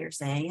or why you're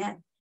saying it.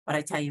 But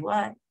I tell you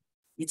what,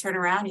 you turn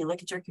around, you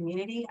look at your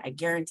community, I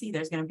guarantee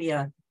there's going to be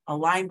a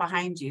line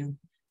behind you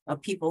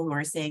of people who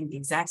are saying the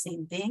exact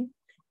same thing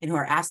and who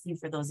are asking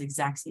for those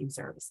exact same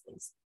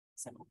services.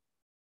 So,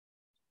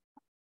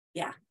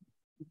 yeah,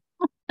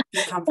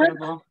 be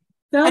comfortable.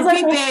 And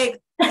be big.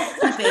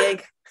 Be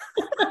big.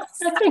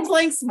 Stop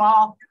playing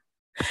small.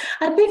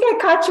 I think I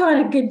caught you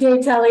on a good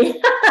day,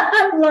 Telly.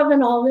 I'm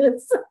loving all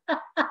this.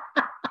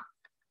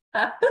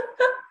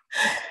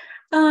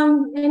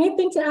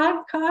 Anything to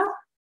add, Kyle?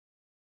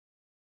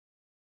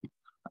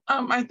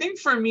 I think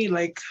for me,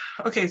 like,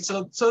 okay,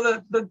 so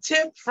the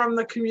tip from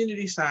the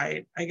community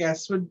side, I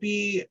guess, would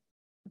be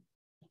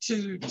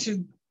to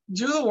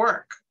do the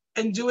work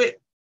and do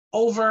it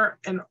over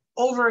and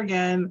over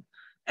again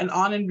and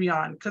on and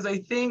beyond. Because I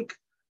think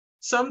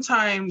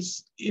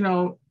sometimes, you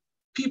know,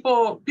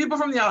 people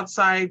from the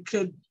outside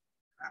could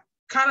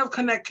kind of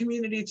connect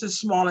community to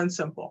small and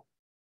simple,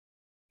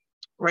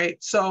 right?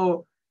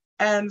 So,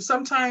 and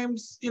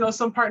sometimes, you know,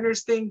 some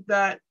partners think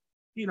that,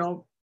 you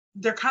know,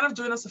 they're kind of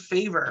doing us a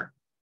favor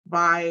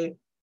by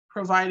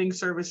providing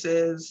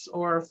services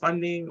or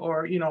funding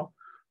or, you know,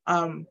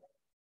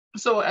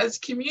 so as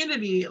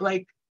community,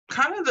 like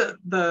kind of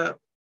the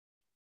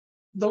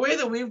way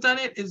that we've done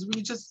it is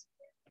we just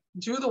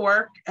do the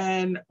work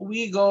and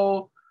we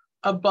go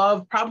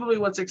above probably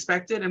what's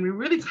expected. And we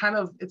really kind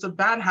of, it's a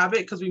bad habit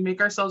because we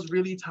make ourselves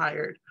really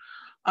tired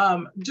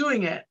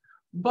doing it.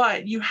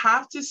 But you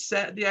have to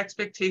set the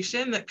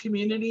expectation that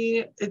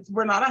community,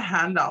 we're not a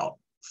handout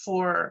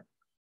for,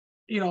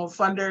 you know,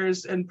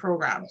 funders and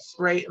programs,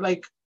 right?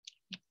 Like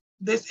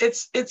this,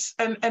 it's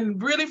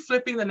and really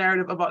flipping the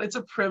narrative about it's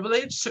a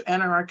privilege to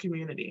enter our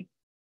community,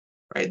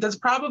 right? That's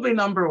probably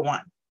number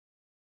one,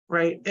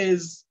 right?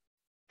 Is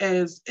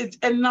it's,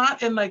 and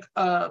not in like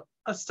a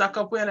stuck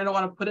up way, and I don't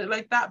want to put it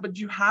like that, but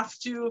you have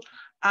to,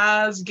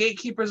 as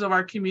gatekeepers of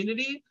our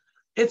community,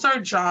 it's our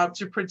job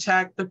to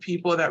protect the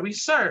people that we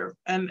serve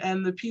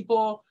and the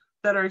people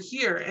that are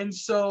here. And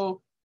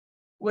so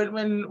when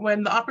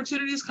the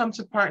opportunities come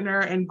to partner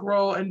and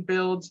grow and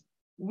build,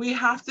 we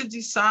have to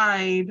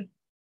decide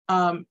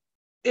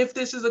if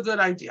this is a good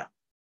idea.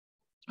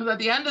 Because at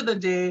the end of the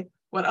day,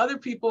 what other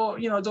people,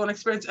 you know, don't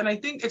experience, and I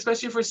think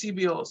especially for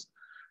CBOs,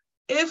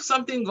 if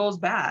something goes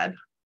bad,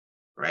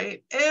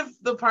 right? If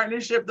the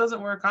partnership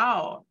doesn't work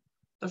out,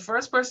 the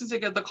first person to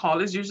get the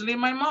call is usually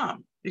my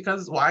mom,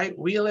 because why?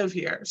 We live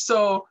here.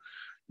 So,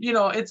 you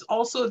know, it's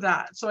also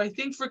that. So I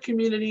think for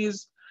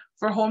communities,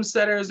 for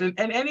homesteaders and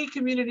any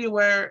community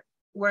where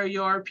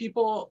your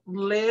people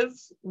live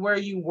where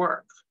you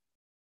work,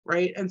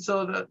 right? And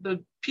so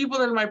the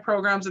people in my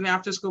programs and the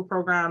after school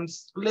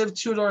programs live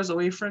 2 doors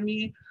away from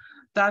me.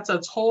 That's a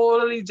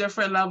totally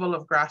different level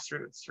of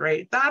grassroots,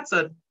 right? That's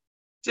a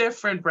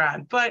different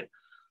brand. But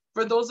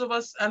for those of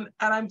us, and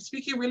I'm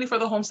speaking really for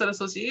the homestead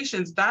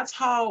associations, that's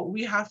how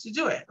we have to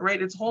do it,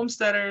 right? It's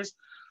homesteaders.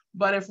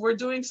 But if we're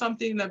doing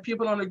something that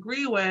people don't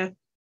agree with,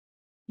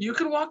 you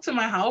can walk to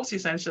my house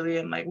essentially,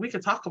 and like we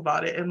could talk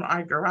about it in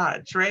my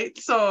garage, right?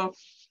 So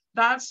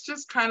that's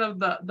just kind of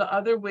the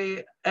other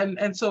way.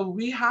 And so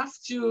we have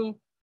to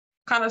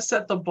kind of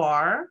set the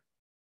bar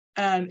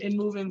and in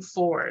moving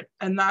forward.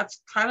 And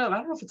that's kind of, I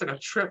don't know if it's like a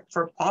trip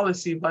for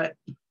policy, but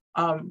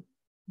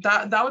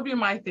that would be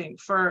my thing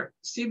for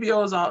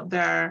CBOs out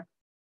there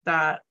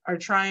that are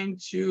trying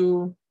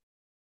to,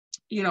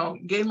 you know,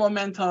 gain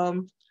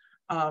momentum.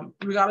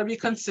 We got to be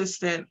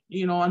consistent,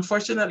 you know,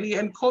 unfortunately,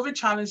 and COVID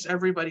challenged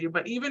everybody,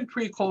 but even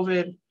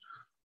pre-COVID,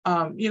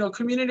 you know,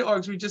 community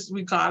orgs,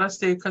 we got to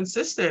stay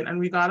consistent and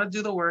we got to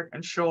do the work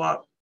and show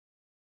up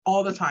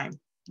all the time,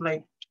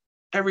 like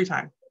every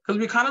time. Because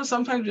we kind of,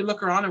 sometimes we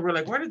look around and we're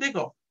like, where did they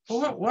go?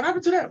 Well, what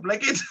happened to them?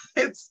 Like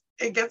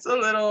it gets a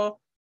little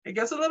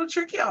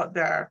tricky out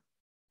there.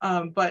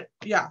 But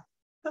yeah,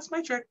 that's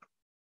my trick.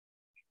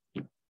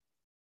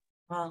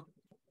 Well,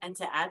 and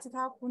to add to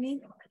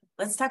Kaʻapuni,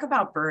 let's talk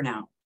about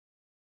burnout.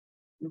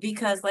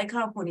 Because like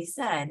Kaʻapuni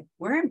said,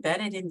 we're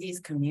embedded in these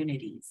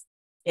communities.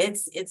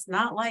 It's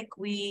not like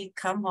we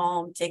come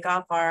home, take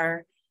off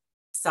our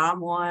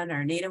Samoan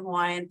or Native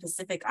Hawaiian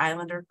Pacific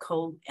Islander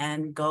coat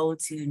and go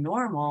to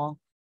normal.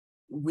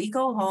 We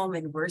go home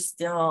and we're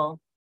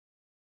still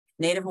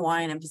Native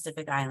Hawaiian and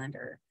Pacific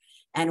Islander.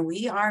 And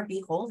we are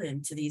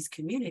beholden to these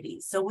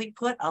communities. So we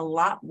put a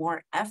lot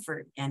more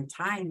effort and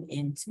time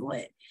into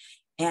it.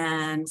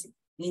 And,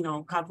 you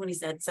know, Kaʻapuni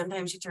said,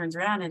 sometimes she turns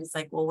around and it's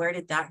like, well, where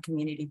did that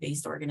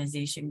community-based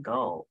organization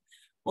go?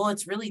 Well,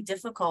 it's really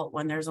difficult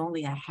when there's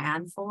only a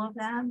handful of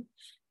them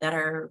that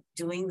are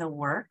doing the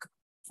work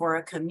for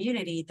a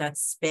community that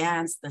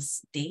spans the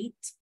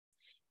state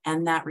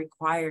and that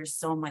requires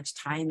so much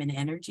time and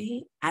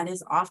energy and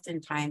is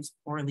oftentimes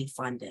poorly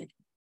funded.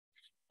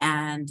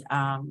 And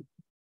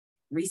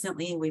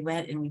recently we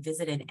went and we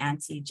visited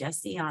Auntie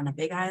Jessie on the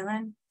Big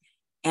Island,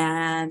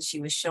 and she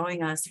was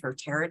showing us her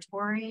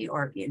territory,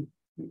 or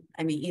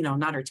I mean, you know,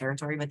 not her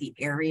territory, but the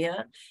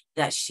area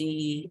that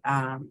she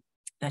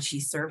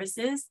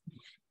services,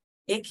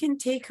 it can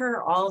take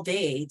her all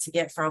day to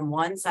get from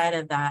one side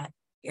of that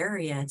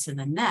area to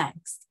the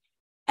next.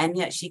 And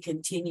yet she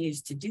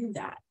continues to do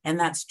that. And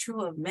that's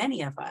true of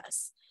many of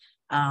us.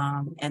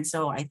 And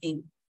so I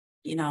think,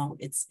 you know,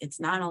 it's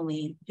not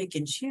only pick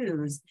and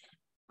choose,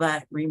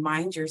 but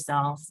remind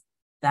yourself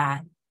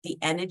that the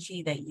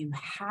energy that you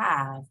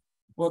have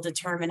will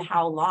determine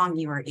how long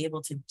you are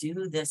able to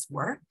do this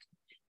work.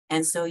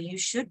 And so you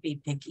should be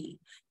picky,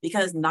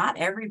 because not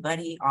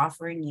everybody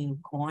offering you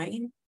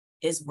coin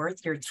is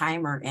worth your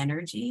time or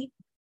energy,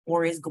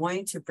 or is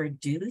going to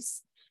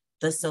produce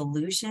the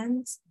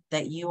solutions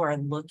that you are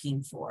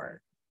looking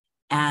for.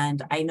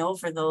 And I know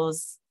for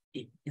those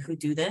who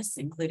do this,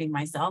 including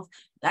myself,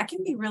 that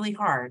can be really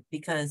hard,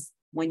 because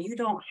when you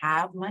don't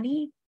have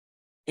money,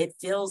 it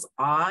feels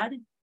odd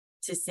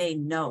to say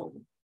no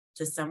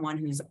to someone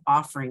who's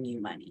offering you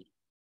money.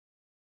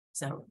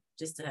 So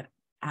just to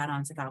add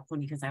on to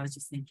Kaʻapuni, because I was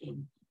just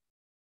thinking,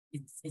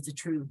 it's a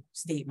true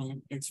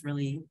statement. It's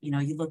really, you know,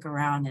 you look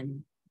around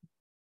and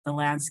the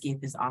landscape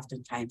is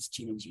oftentimes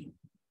changing.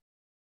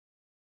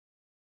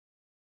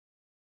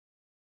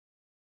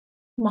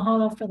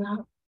 Mahalo for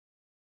that.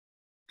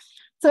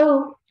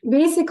 So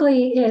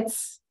basically,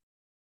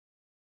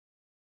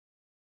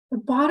 the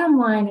bottom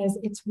line is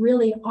it's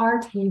really our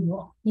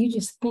table. You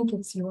just think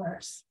it's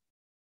yours.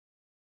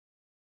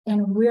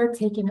 And we're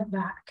taking it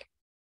back.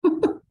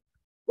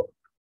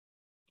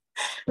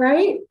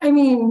 Right? I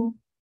mean,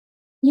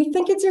 you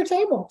think it's your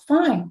table,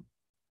 fine.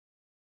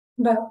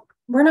 But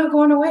we're not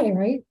going away,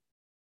 right?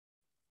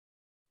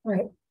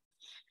 Right.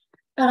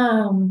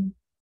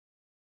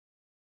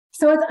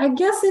 So I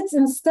guess it's,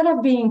 instead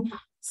of being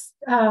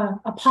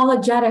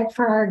apologetic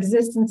for our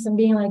existence and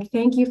being like,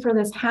 thank you for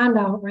this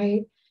handout,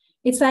 right?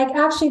 It's like,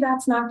 actually,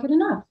 that's not good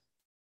enough.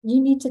 You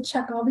need to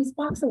check all these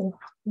boxes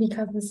off,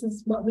 because this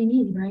is what we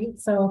need, right?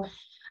 So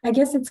I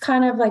guess it's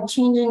kind of like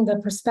changing the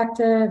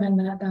perspective and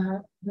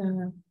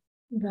the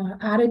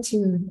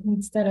attitude,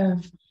 instead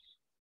of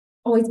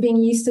always being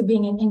used to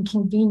being an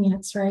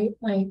inconvenience, right?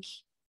 Like,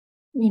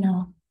 you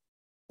know,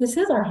 this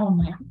is our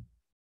homeland.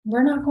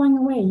 We're not going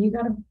away. You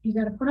gotta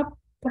put up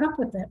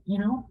with it, you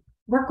know,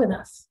 work with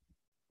us.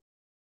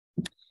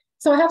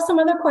 So I have some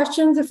other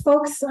questions if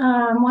folks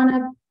want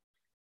to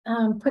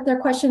put their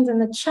questions in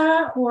the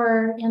chat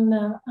or in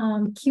the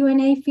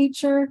Q&A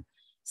feature.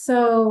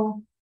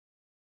 So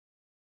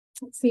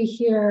let's see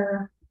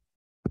here.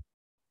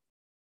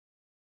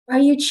 Are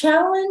you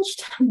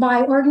challenged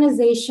by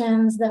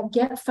organizations that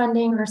get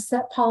funding or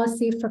set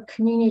policy for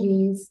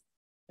communities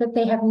that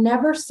they have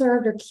never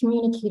served or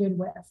communicated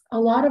with? A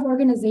lot of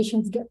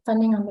organizations get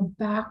funding on the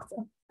back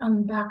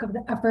of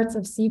the efforts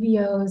of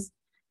CBOs,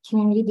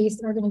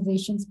 community-based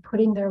organizations,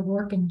 putting their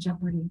work in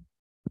jeopardy.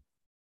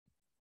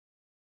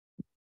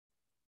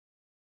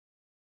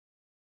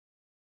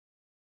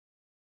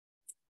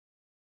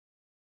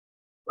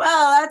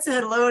 Well, that's a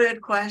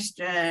loaded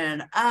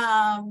question.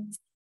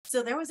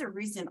 So there was a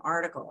recent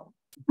article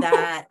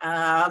that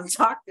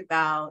talked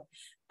about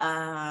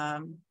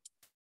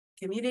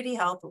community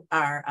health,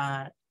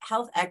 or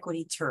health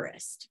equity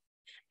tourist.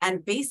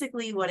 And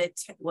basically what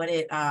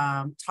it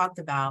talked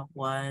about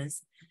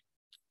was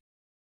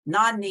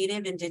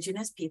non-native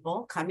Indigenous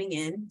people coming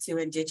in to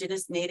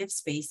Indigenous native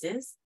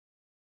spaces,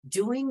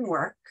 doing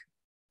work,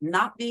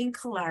 not being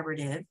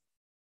collaborative,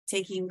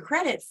 taking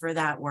credit for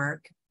that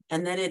work,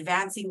 and then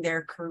advancing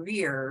their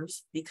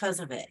careers because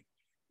of it.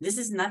 This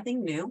is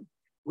nothing new.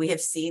 We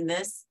have seen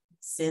this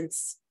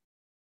since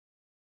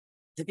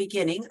the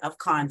beginning of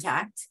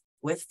contact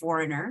with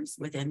foreigners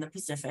within the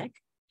Pacific.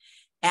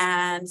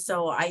 And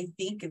so I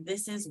think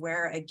this is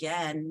where,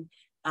 again,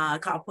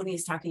 Kaʻapuni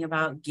is talking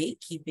about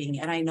gatekeeping.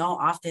 And I know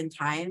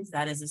oftentimes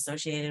that is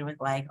associated with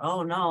like,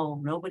 oh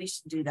no, nobody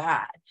should do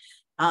that.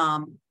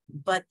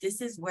 But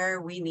this is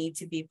where we need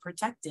to be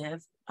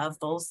protective of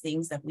those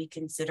things that we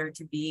consider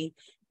to be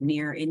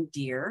near and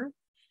dear.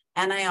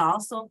 And I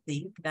also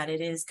think that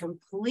it is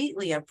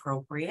completely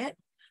appropriate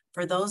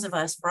for those of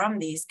us from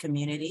these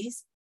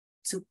communities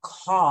to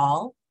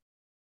call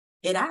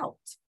it out.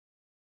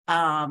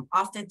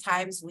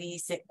 Oftentimes we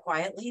sit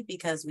quietly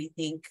because we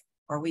think,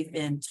 or we've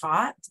been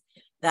taught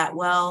that,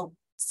 well,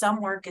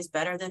 some work is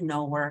better than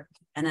no work,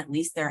 and at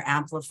least they're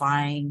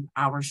amplifying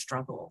our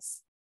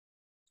struggles.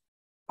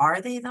 Are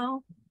they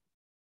though?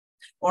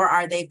 Or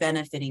are they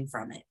benefiting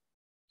from it?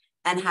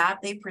 And have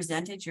they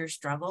presented your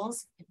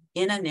struggles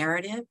in a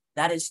narrative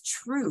that is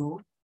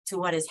true to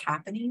what is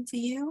happening to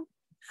you?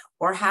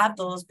 Or have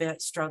those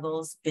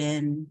struggles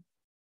been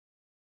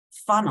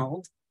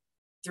funneled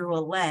through a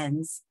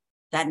lens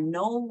that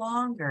no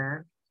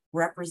longer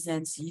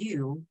represents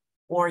you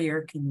or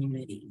your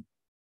community?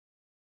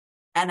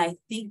 And I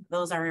think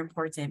those are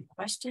important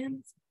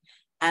questions.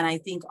 And I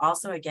think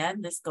also,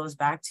 again, this goes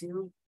back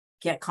to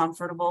get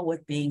comfortable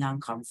with being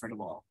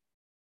uncomfortable.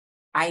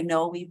 I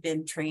know we've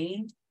been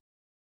trained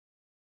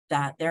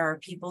that there are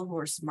people who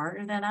are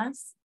smarter than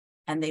us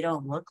and they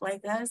don't look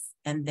like us,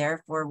 and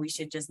therefore we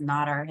should just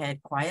nod our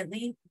head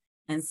quietly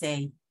and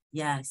say,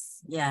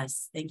 yes,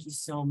 yes, thank you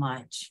so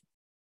much.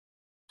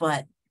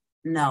 But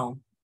no,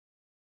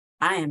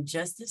 I am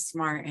just as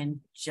smart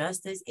and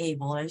just as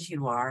able as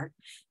you are,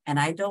 and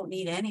I don't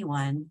need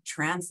anyone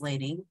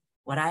translating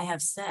what I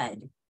have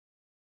said.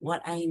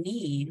 What I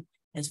need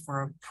is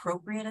for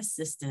appropriate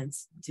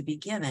assistance to be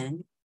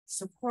given,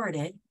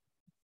 supported,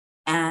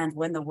 and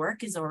when the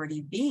work is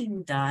already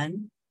being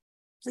done,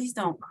 please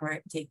don't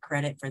take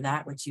credit for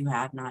that which you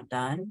have not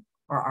done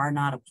or are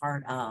not a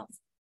part of.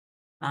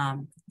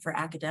 For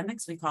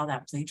academics, we call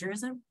that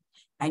plagiarism,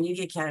 and you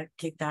get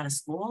kicked out of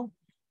school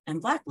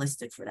and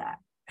blacklisted for that.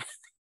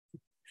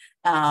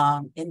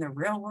 In the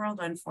real world,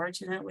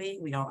 unfortunately,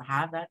 we don't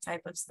have that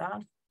type of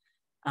stuff,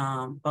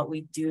 but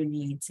we do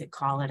need to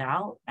call it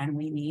out, and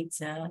we need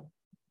to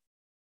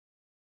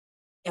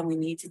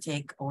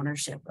take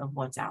ownership of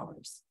what's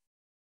ours.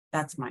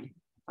 That's my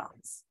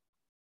thoughts.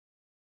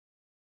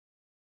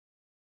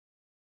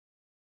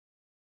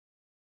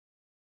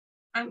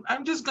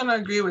 I'm just gonna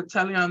agree with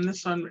Telly on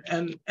this one,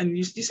 and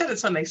you said it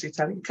so nicely,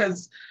 Telly,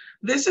 because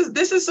this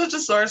is such a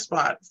sore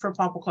spot for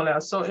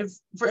Papakolea. So if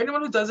for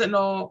anyone who doesn't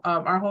know,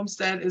 our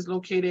homestead is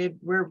located,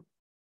 we're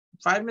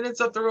 5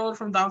 minutes up the road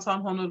from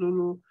downtown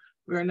Honolulu.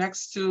 We're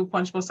next to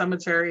Punchbowl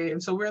Cemetery,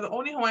 and so we're the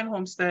only Hawaiian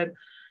homestead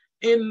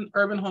in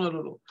urban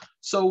Honolulu.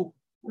 So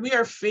we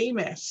are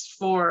famous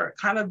for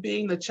kind of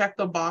being the check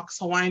the box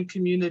Hawaiian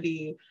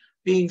community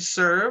being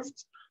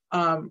served.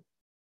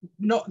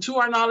 No, to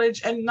our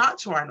knowledge and not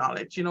to our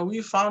knowledge. You know,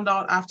 we found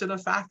out after the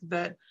fact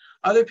that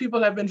other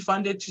people have been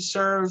funded to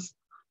serve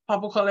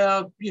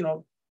Papakolea, you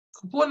know,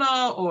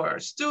 kupuna or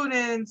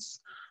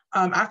students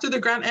after the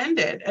grant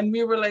ended. And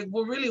we were like,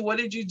 well, really, what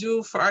did you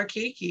do for our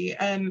keiki?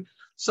 And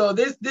so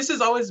this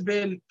has always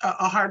been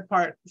a hard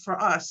part for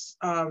us.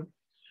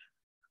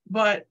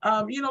 But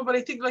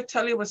I think like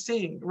Telly was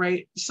saying,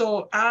 right?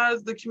 So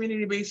as the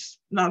community-based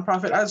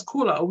nonprofit, as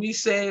Kula, we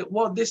say,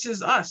 well, this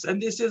is us and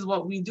this is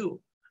what we do.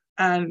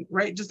 And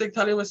right, just like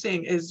Telly was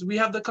saying, is we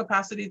have the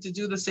capacity to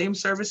do the same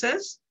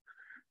services.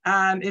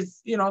 And if,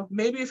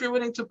 maybe if you're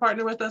willing to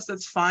partner with us,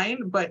 that's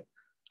fine, but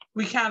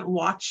we can't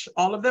watch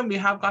all of them. We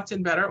have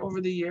gotten better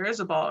over the years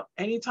about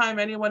anytime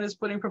anyone is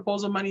putting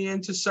proposal money in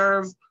to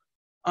serve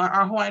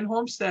our Hawaiian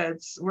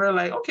homesteads, we're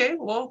like, okay,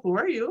 well, who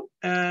are you?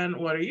 And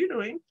what are you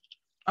doing?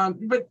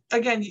 But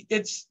again,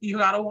 you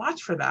got to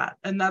watch for that.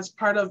 And that's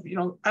part of,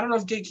 I don't know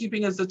if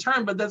gatekeeping is the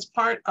term, but that's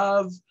part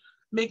of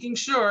making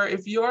sure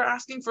if you're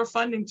asking for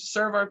funding to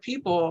serve our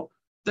people,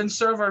 then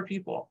serve our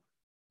people.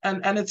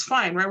 And it's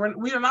fine, right?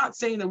 We are not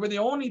saying that we're the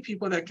only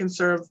people that can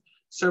serve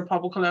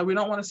Papakolea. We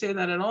don't want to say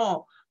that at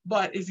all.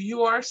 But if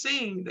you are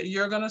saying that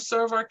you're going to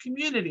serve our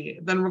community,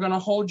 then we're going to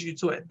hold you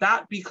to it.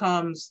 That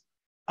becomes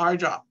our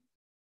job,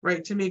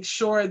 right? To make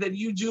sure that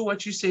you do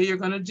what you say you're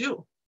going to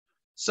do.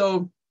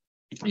 So,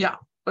 yeah,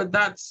 but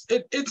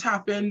it's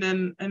happened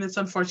and it's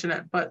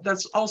unfortunate, but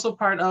that's also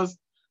part of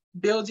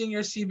building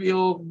your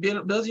CBO,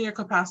 building your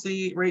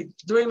capacity, right?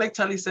 Doing like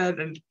Telly said,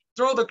 and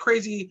throw the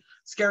crazy,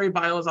 scary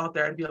bios out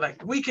there and be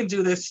like, we can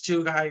do this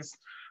too, guys.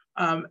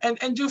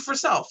 And do for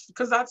self,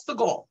 because that's the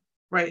goal,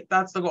 right?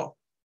 That's the goal.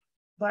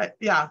 But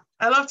yeah,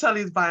 I love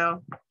Telly's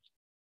bio.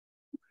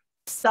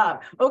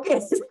 Stop. Okay,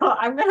 so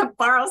I'm going to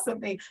borrow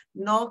something.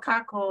 No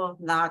kako,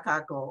 na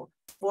kako.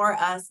 For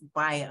us,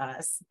 by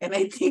us. And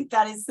I think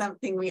that is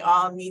something we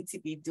all need to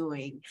be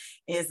doing,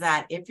 is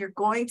that if you're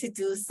going to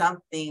do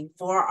something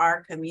for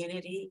our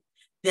community,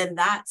 then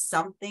that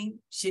something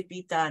should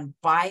be done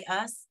by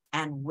us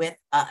and with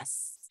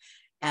us.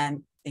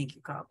 And thank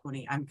you,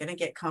 Kaʻapuni. I'm going to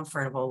get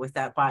comfortable with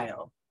that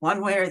bio.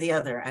 One way or the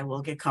other, I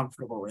will get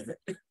comfortable with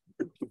it.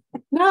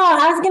 No,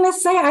 I was going to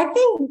say, I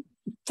think,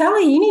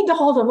 Telly, you need to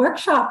hold a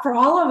workshop for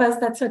all of us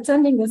that's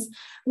attending this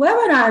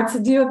webinar to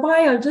do a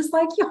bio just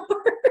like yours.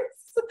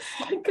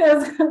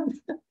 Because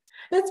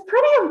it's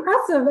pretty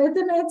impressive.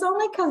 It's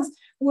only because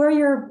we're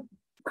your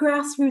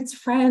grassroots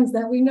friends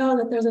that we know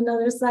that there's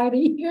another side of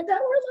you that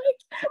we're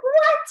like,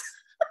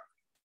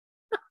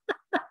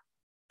 what?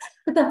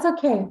 But that's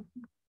okay.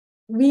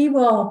 We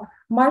will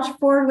march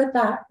forward with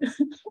that.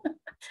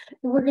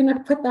 We're going to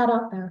put that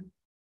out there.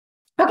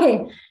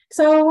 Okay,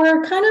 so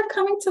we're kind of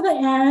coming to the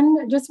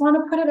end. Just want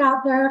to put it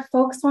out there. If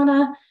folks want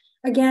to,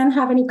 again,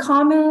 have any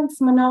comments,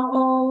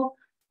 mana'o,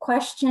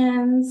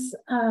 questions,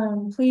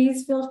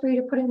 please feel free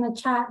to put it in the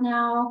chat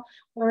now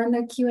or in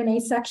the Q&A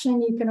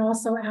section. You can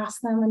also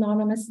ask them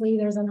anonymously.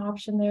 There's an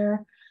option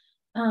there.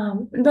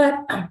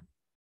 But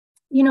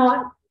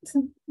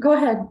go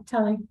ahead,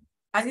 Telly.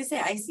 I was going to say,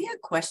 I see a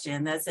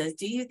question that says,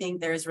 do you think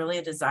there's really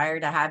a desire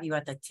to have you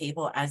at the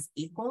table as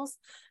equals,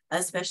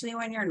 especially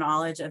when your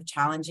knowledge of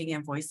challenging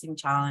and voicing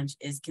challenge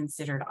is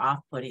considered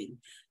off-putting?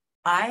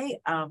 I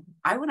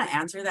want to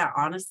answer that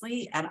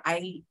honestly, and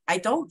I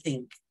don't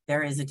think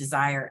there is a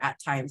desire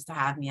at times to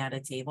have me at a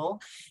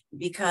table,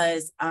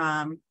 because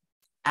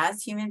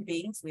as human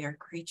beings, we are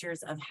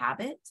creatures of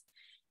habit,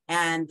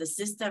 and the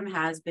system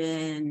has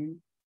been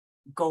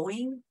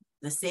going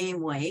the same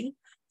way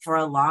for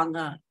a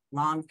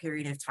long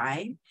period of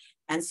time.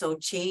 And so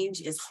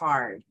change is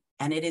hard,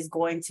 and it is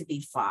going to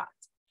be fought.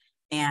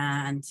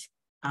 And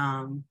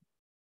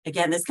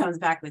Again, this comes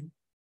back with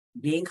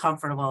being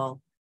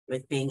comfortable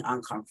with being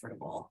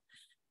uncomfortable.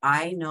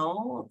 I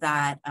know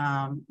that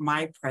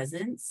my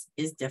presence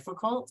is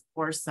difficult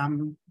for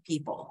some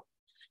people.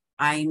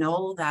 I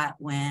know that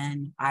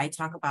when I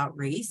talk about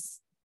race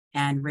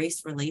and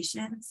race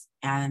relations,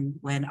 and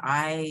when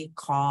I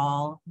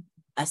call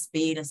a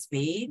spade,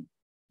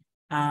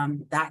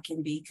 that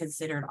can be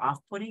considered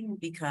off-putting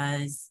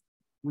because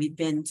we've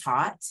been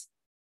taught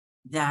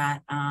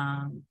that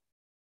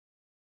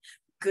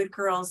good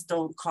girls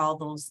don't call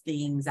those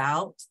things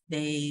out.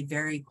 They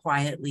very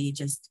quietly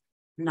just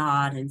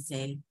nod and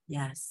say,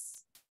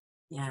 yes,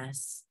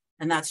 yes.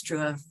 And that's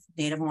true of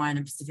Native Hawaiian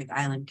and Pacific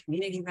Island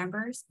community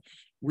members.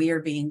 We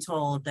are being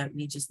told that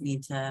we just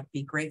need to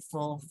be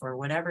grateful for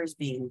whatever's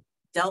being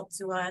dealt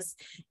to us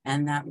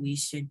and that we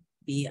should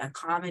be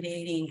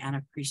accommodating and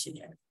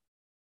appreciative.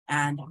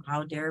 And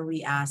how dare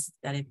we ask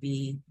that it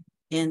be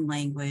in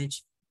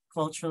language,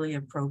 culturally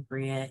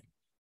appropriate,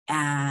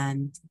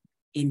 and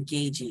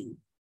engaging.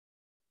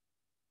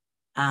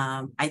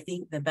 I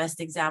think the best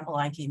example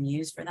I can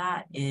use for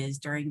that is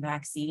during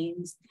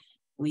vaccines,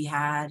 we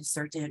had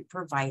certain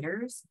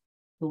providers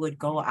who would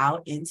go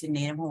out into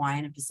Native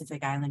Hawaiian and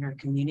Pacific Islander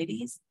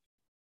communities.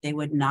 They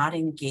would not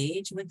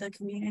engage with the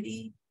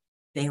community.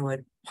 They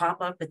would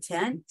pop up a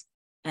tent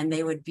and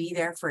they would be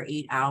there for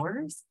 8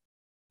 hours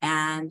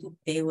and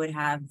they would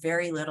have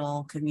very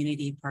little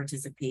community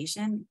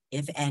participation,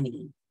 if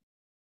any.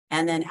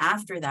 And then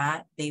after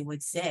that, they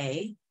would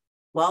say,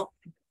 well,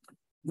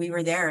 we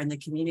were there and the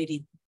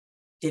community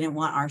didn't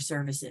want our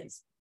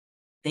services.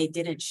 They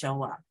didn't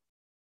show up.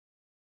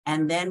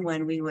 And then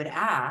when we would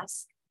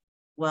ask,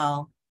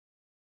 well,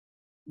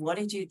 what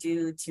did you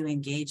do to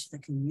engage the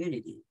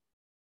community?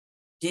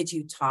 Did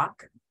you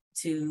talk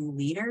to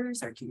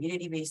leaders or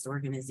community-based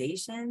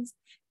organizations?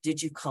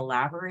 Did you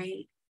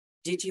collaborate?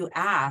 Did you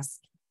ask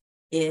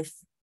if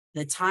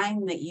the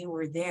time that you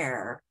were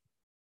there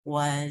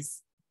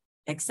was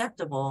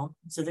acceptable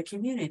to the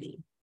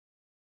community?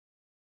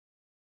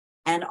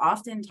 And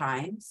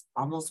oftentimes,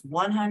 almost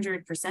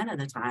 100% of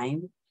the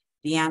time,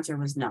 the answer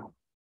was no.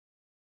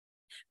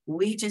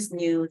 We just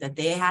knew that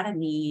they had a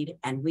need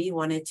and we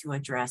wanted to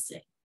address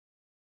it.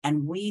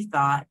 And we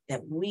thought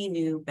that we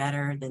knew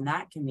better than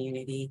that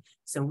community,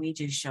 so we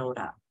just showed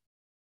up.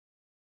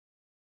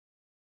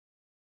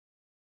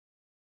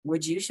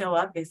 Would you show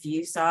up if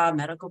you saw a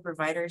medical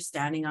provider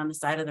standing on the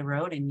side of the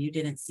road and you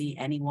didn't see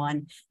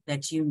anyone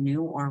that you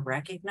knew or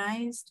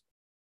recognized?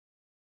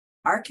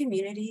 Our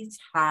communities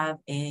have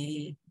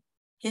a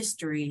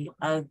history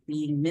of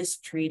being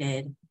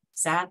mistreated,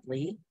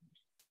 sadly,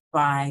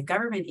 by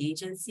government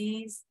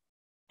agencies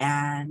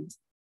and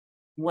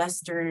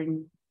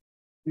Western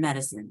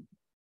medicine.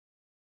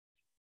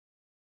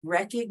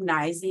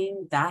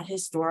 Recognizing that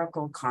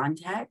historical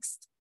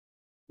context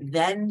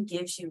then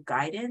gives you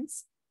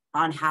guidance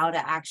on how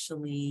to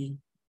actually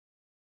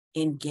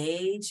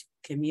engage,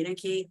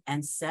 communicate,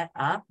 and set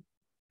up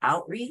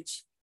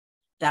outreach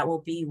that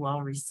will be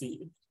well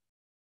received.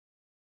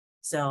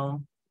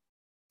 So,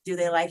 do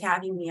they like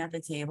having me at the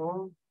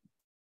table?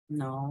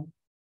 No.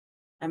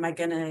 Am I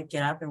gonna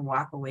get up and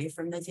walk away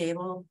from the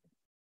table?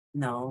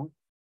 No.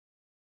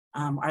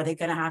 Are they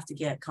gonna have to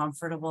get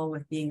comfortable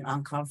with being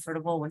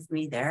uncomfortable with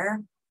me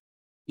there?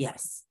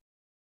 Yes.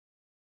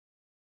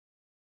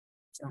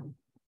 So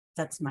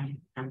that's my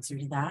answer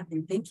to that.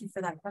 And thank you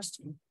for that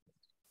question.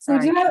 So Sorry,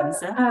 do you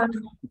have,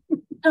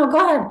 no,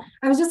 go ahead.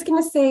 I was just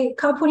gonna say,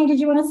 Kaʻapuni, did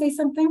you wanna say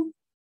something?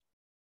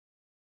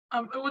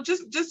 Well,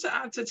 just to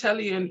add to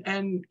Telly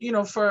and you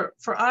know, for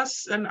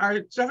us and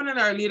definitely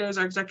our leaders,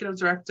 our executive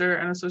director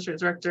and associate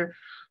director,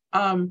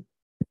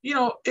 you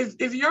know,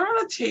 if you're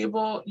on a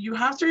table, you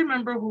have to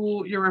remember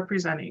who you're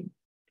representing,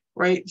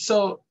 right?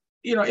 So,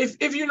 you know,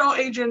 if you know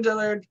Adrienne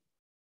Dillard,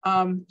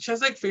 she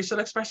has like facial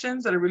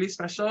expressions that are really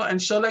special,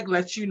 and she'll like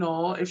let you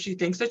know if she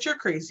thinks that you're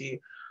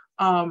crazy.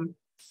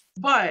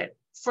 But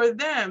for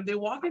them, they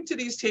walk into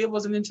these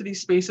tables and into these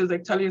spaces,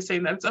 like Telly is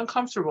saying, that it's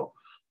uncomfortable,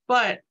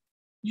 but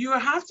you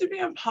have to be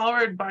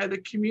empowered by the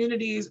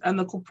communities and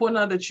the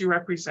kupuna that you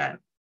represent,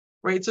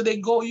 right? So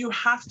you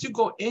have to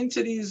go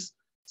into these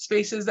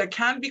spaces that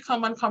can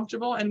become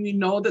uncomfortable. And we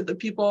know that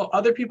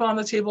other people on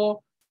the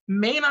table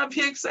may not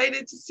be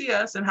excited to see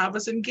us and have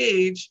us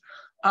engage,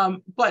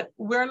 but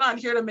we're not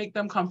here to make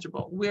them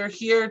comfortable. We're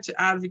here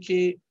to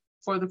advocate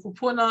for the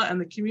kupuna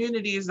and the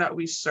communities that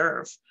we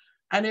serve.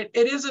 And it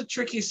is a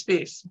tricky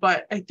space,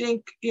 but I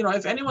think, you know,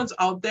 if anyone's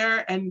out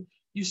there and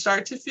you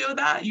start to feel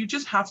that, you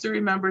just have to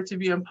remember to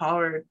be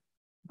empowered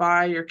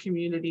by your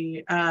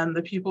community and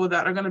the people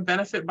that are going to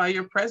benefit by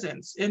your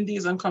presence in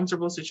these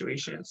uncomfortable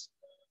situations.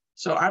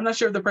 So I'm not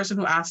sure if the person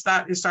who asked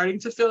that is starting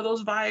to feel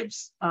those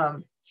vibes,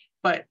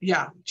 but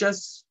yeah,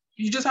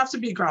 you just have to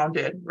be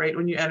grounded, right,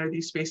 when you enter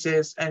these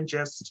spaces, and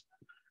just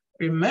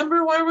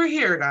remember why we're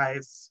here,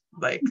 guys.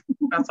 Like,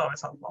 that's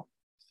always helpful.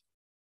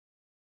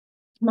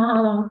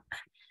 Mahalo.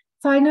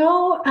 So I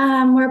know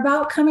we're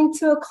about coming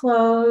to a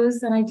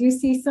close, and I do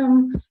see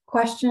some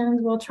questions.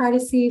 We'll try to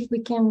see if we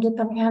can get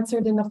them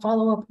answered in the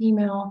follow-up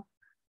email.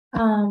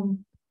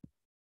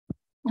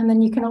 And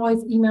then you can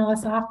always email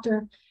us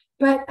after.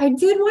 But I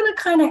did want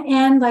to kind of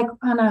end like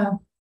on a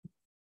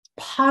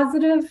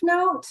positive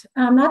note.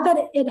 Not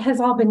that it has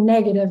all been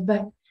negative,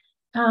 but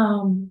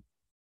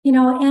you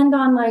know, end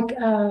on like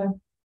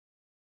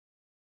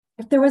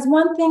if there was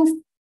one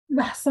thing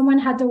someone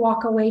had to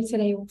walk away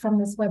today from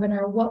this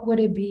webinar, what would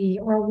it be?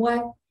 Or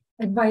what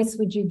advice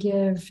would you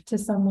give to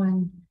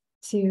someone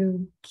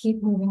to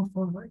keep moving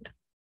forward?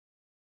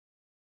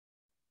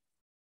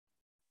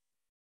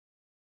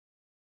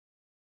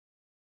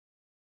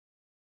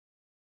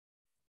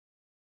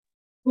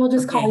 We'll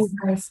just call you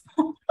guys.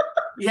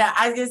 Yeah,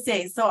 I was gonna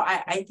say, so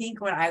I think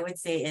what I would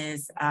say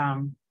is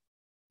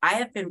I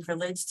have been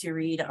privileged to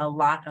read a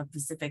lot of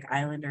Pacific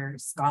Islander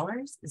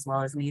scholars as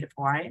well as Native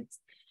Hawaiians.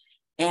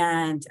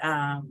 And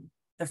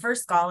the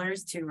first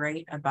scholars to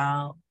write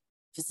about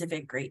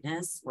Pacific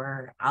greatness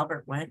were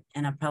Albert Wendt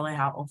and Apele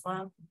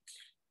Hau'ofa.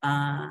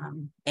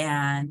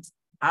 And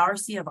our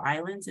Sea of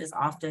Islands is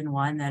often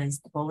one that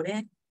is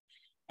quoted.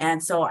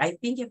 And so I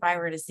think if I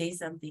were to say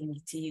something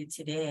to you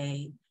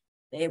today,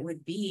 it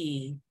would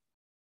be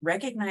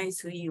recognize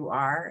who you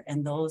are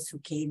and those who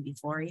came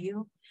before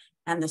you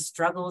and the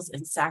struggles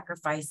and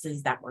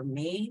sacrifices that were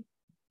made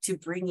to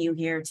bring you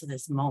here to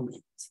this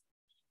moment.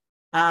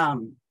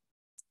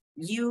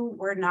 You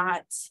were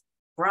not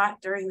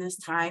brought during this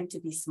time to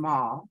be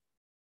small.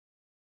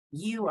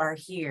 You are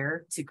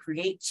here to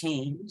create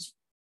change,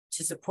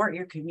 to support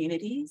your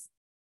communities,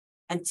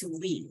 and to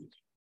lead.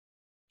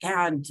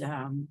 And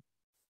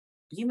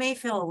you may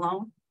feel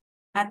alone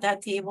at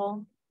that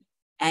table,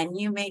 and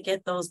you may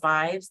get those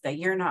vibes that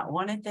you're not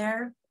wanted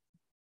there,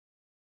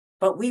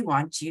 but we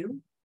want you,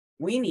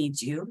 we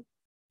need you,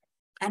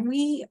 and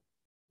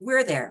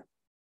we're there,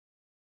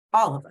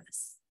 all of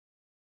us.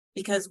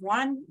 Because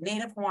one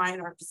Native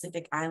Hawaiian or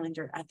Pacific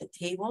Islander at the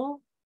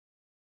table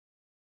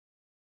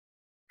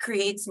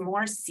creates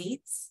more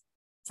seats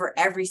for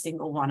every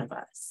single one of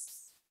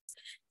us.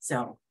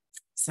 So,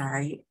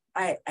 sorry,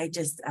 I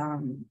just,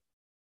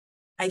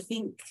 I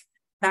think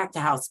back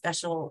to how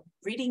special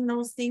reading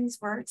those things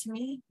were to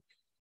me,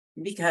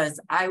 because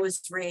I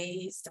was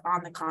raised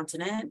on the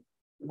continent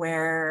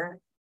where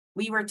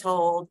we were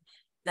told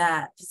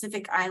that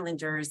Pacific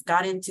Islanders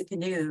got into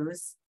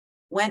canoes,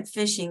 went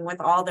fishing with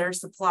all their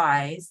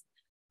supplies,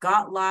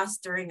 got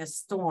lost during a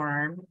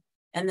storm,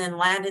 and then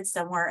landed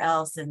somewhere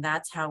else, and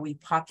that's how we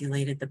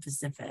populated the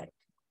Pacific.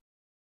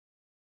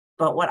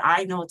 But what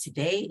I know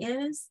today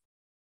is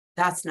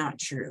that's not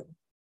true.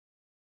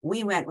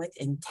 We went with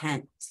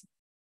intent.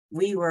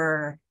 We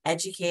were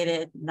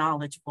educated,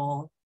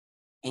 knowledgeable,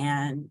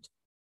 and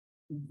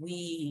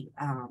we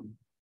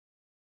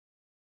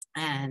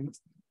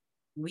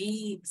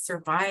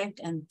survived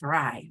and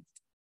thrived.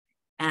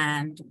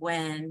 And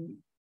when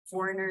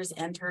foreigners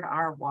entered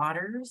our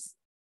waters,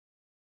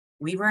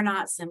 we were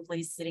not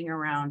simply sitting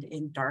around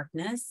in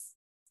darkness,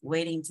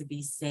 waiting to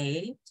be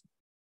saved.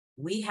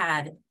 We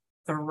had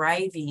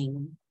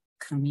thriving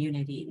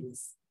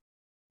communities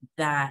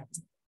that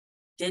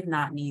did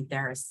not need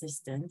their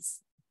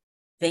assistance.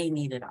 They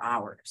needed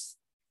ours.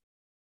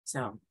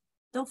 So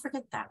don't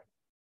forget that.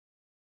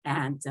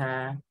 And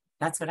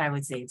that's what I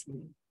would say to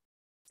you.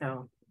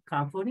 So,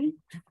 Kaʻapuni?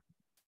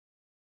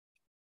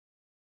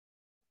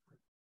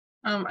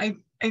 I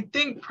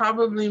think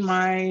probably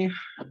my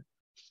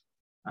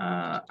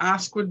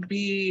ask would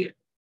be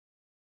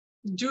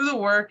do the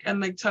work, and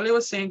like Telly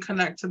was saying,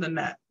 connect to the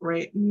net,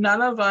 right?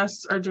 None of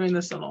us are doing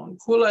this alone.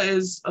 Kula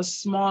is a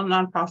small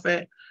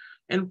nonprofit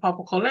in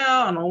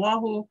Papakolea on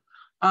Oahu,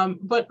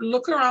 but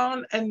look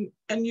around and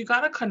you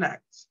gotta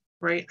connect,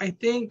 right? I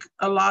think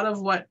a lot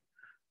of what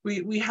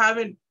we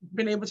haven't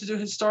been able to do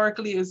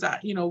historically is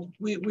that, you know,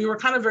 we were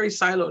kind of very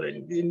siloed,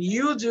 and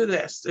you do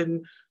this,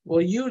 and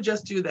well, you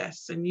just do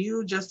this, and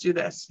you just do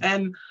this.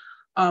 And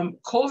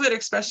COVID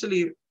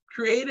especially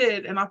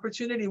created an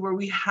opportunity where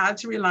we had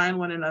to rely on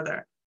one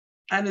another.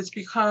 And it's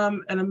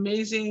become an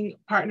amazing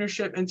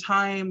partnership and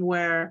time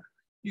where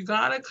you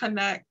gotta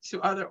connect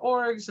to other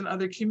orgs and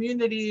other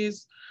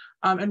communities,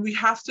 and we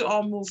have to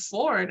all move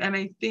forward. And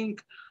I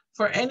think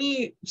for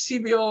any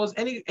CBOs,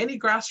 any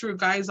grassroots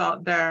guys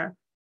out there,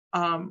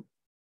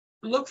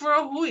 look for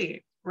a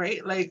hui,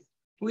 right? Like,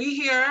 we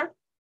here,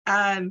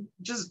 and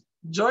just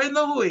join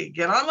the hui,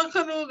 get on the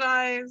canoe,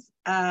 guys,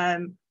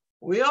 and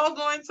we all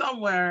going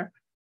somewhere.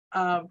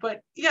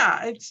 But yeah,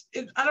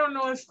 I don't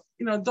know if,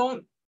 you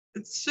know,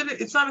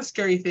 it's not a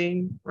scary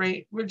thing,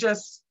 right? We're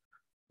just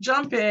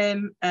jump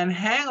in and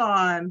hang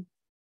on,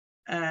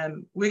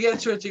 and we get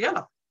to it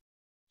together.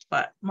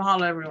 But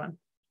mahalo, everyone.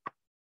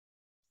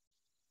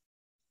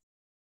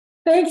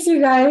 Thanks, you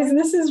guys.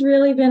 This has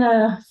really been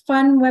a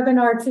fun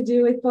webinar to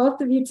do with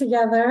both of you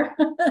together.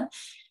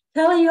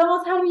 Kelly, you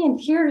almost had me in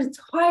tears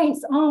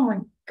twice. Oh my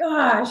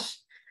gosh.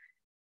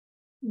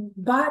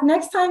 But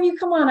next time you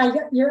come on, I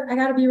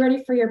got to be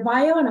ready for your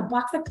bio and a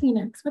box of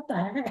Kleenex. What the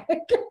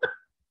heck?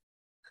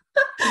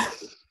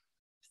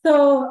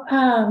 So,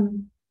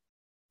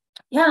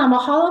 yeah,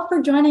 mahalo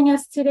for joining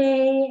us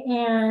today.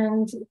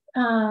 And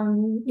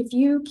if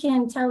you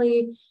can,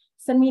 Telly,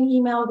 send me an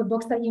email, the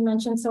books that you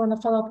mentioned. So in the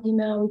follow-up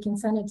email, we can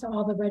send it to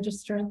all the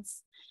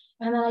registrants.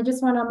 And then I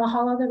just want to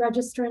mahalo the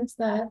registrants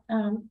that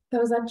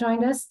those that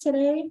joined us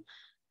today.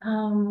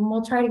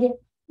 We'll try to get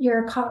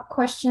your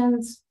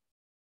questions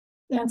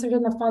answered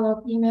in the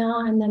follow-up email.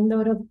 And then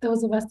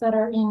those of us that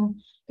are going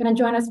to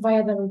join us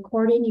via the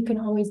recording, you can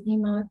always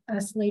email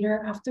us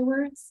later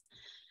afterwards.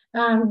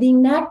 The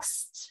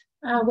next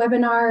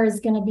webinar is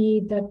going to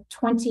be the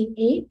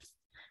 28th.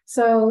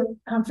 So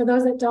for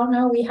those that don't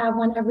know, we have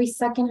one every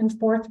second and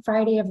fourth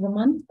Friday of the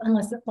month,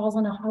 unless it falls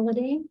on a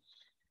holiday.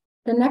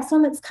 The next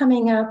one that's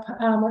coming up,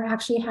 we're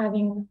actually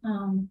having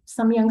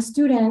some young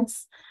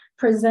students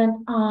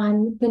present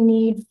on the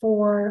need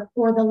for,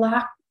 or the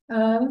lack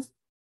of,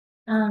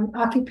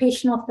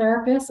 occupational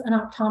therapists and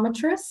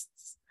optometrists,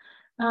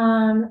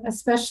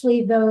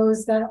 especially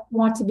those that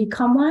want to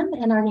become one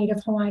and are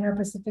Native Hawaiian or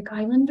Pacific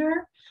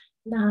Islander.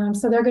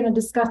 So they're going to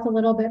discuss a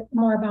little bit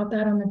more about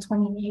that on the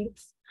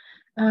 28th.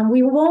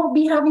 We won't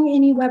be having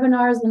any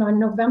webinars on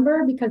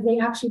November because they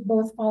actually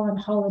both fall on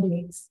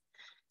holidays.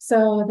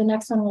 So the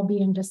next one will be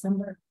in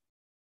December.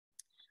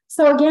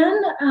 So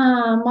again,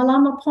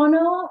 malama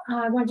pono.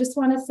 I just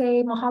want to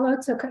say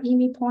mahalo to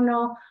Ka'imi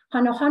Pono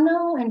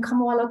Hano and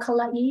Kamawalo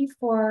Kala'i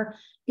for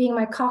being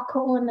my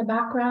kāko'o in the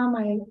background,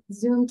 my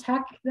Zoom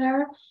tech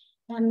there.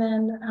 And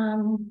then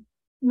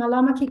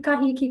malama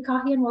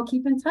kikahi, and we'll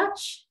keep in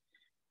touch.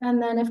 And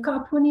then if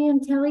Kaʻapuni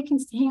and Telly can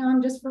hang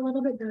on just for a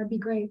little bit, that would be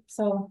great.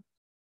 So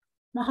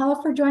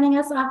mahalo for joining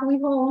us. Ahui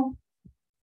ho.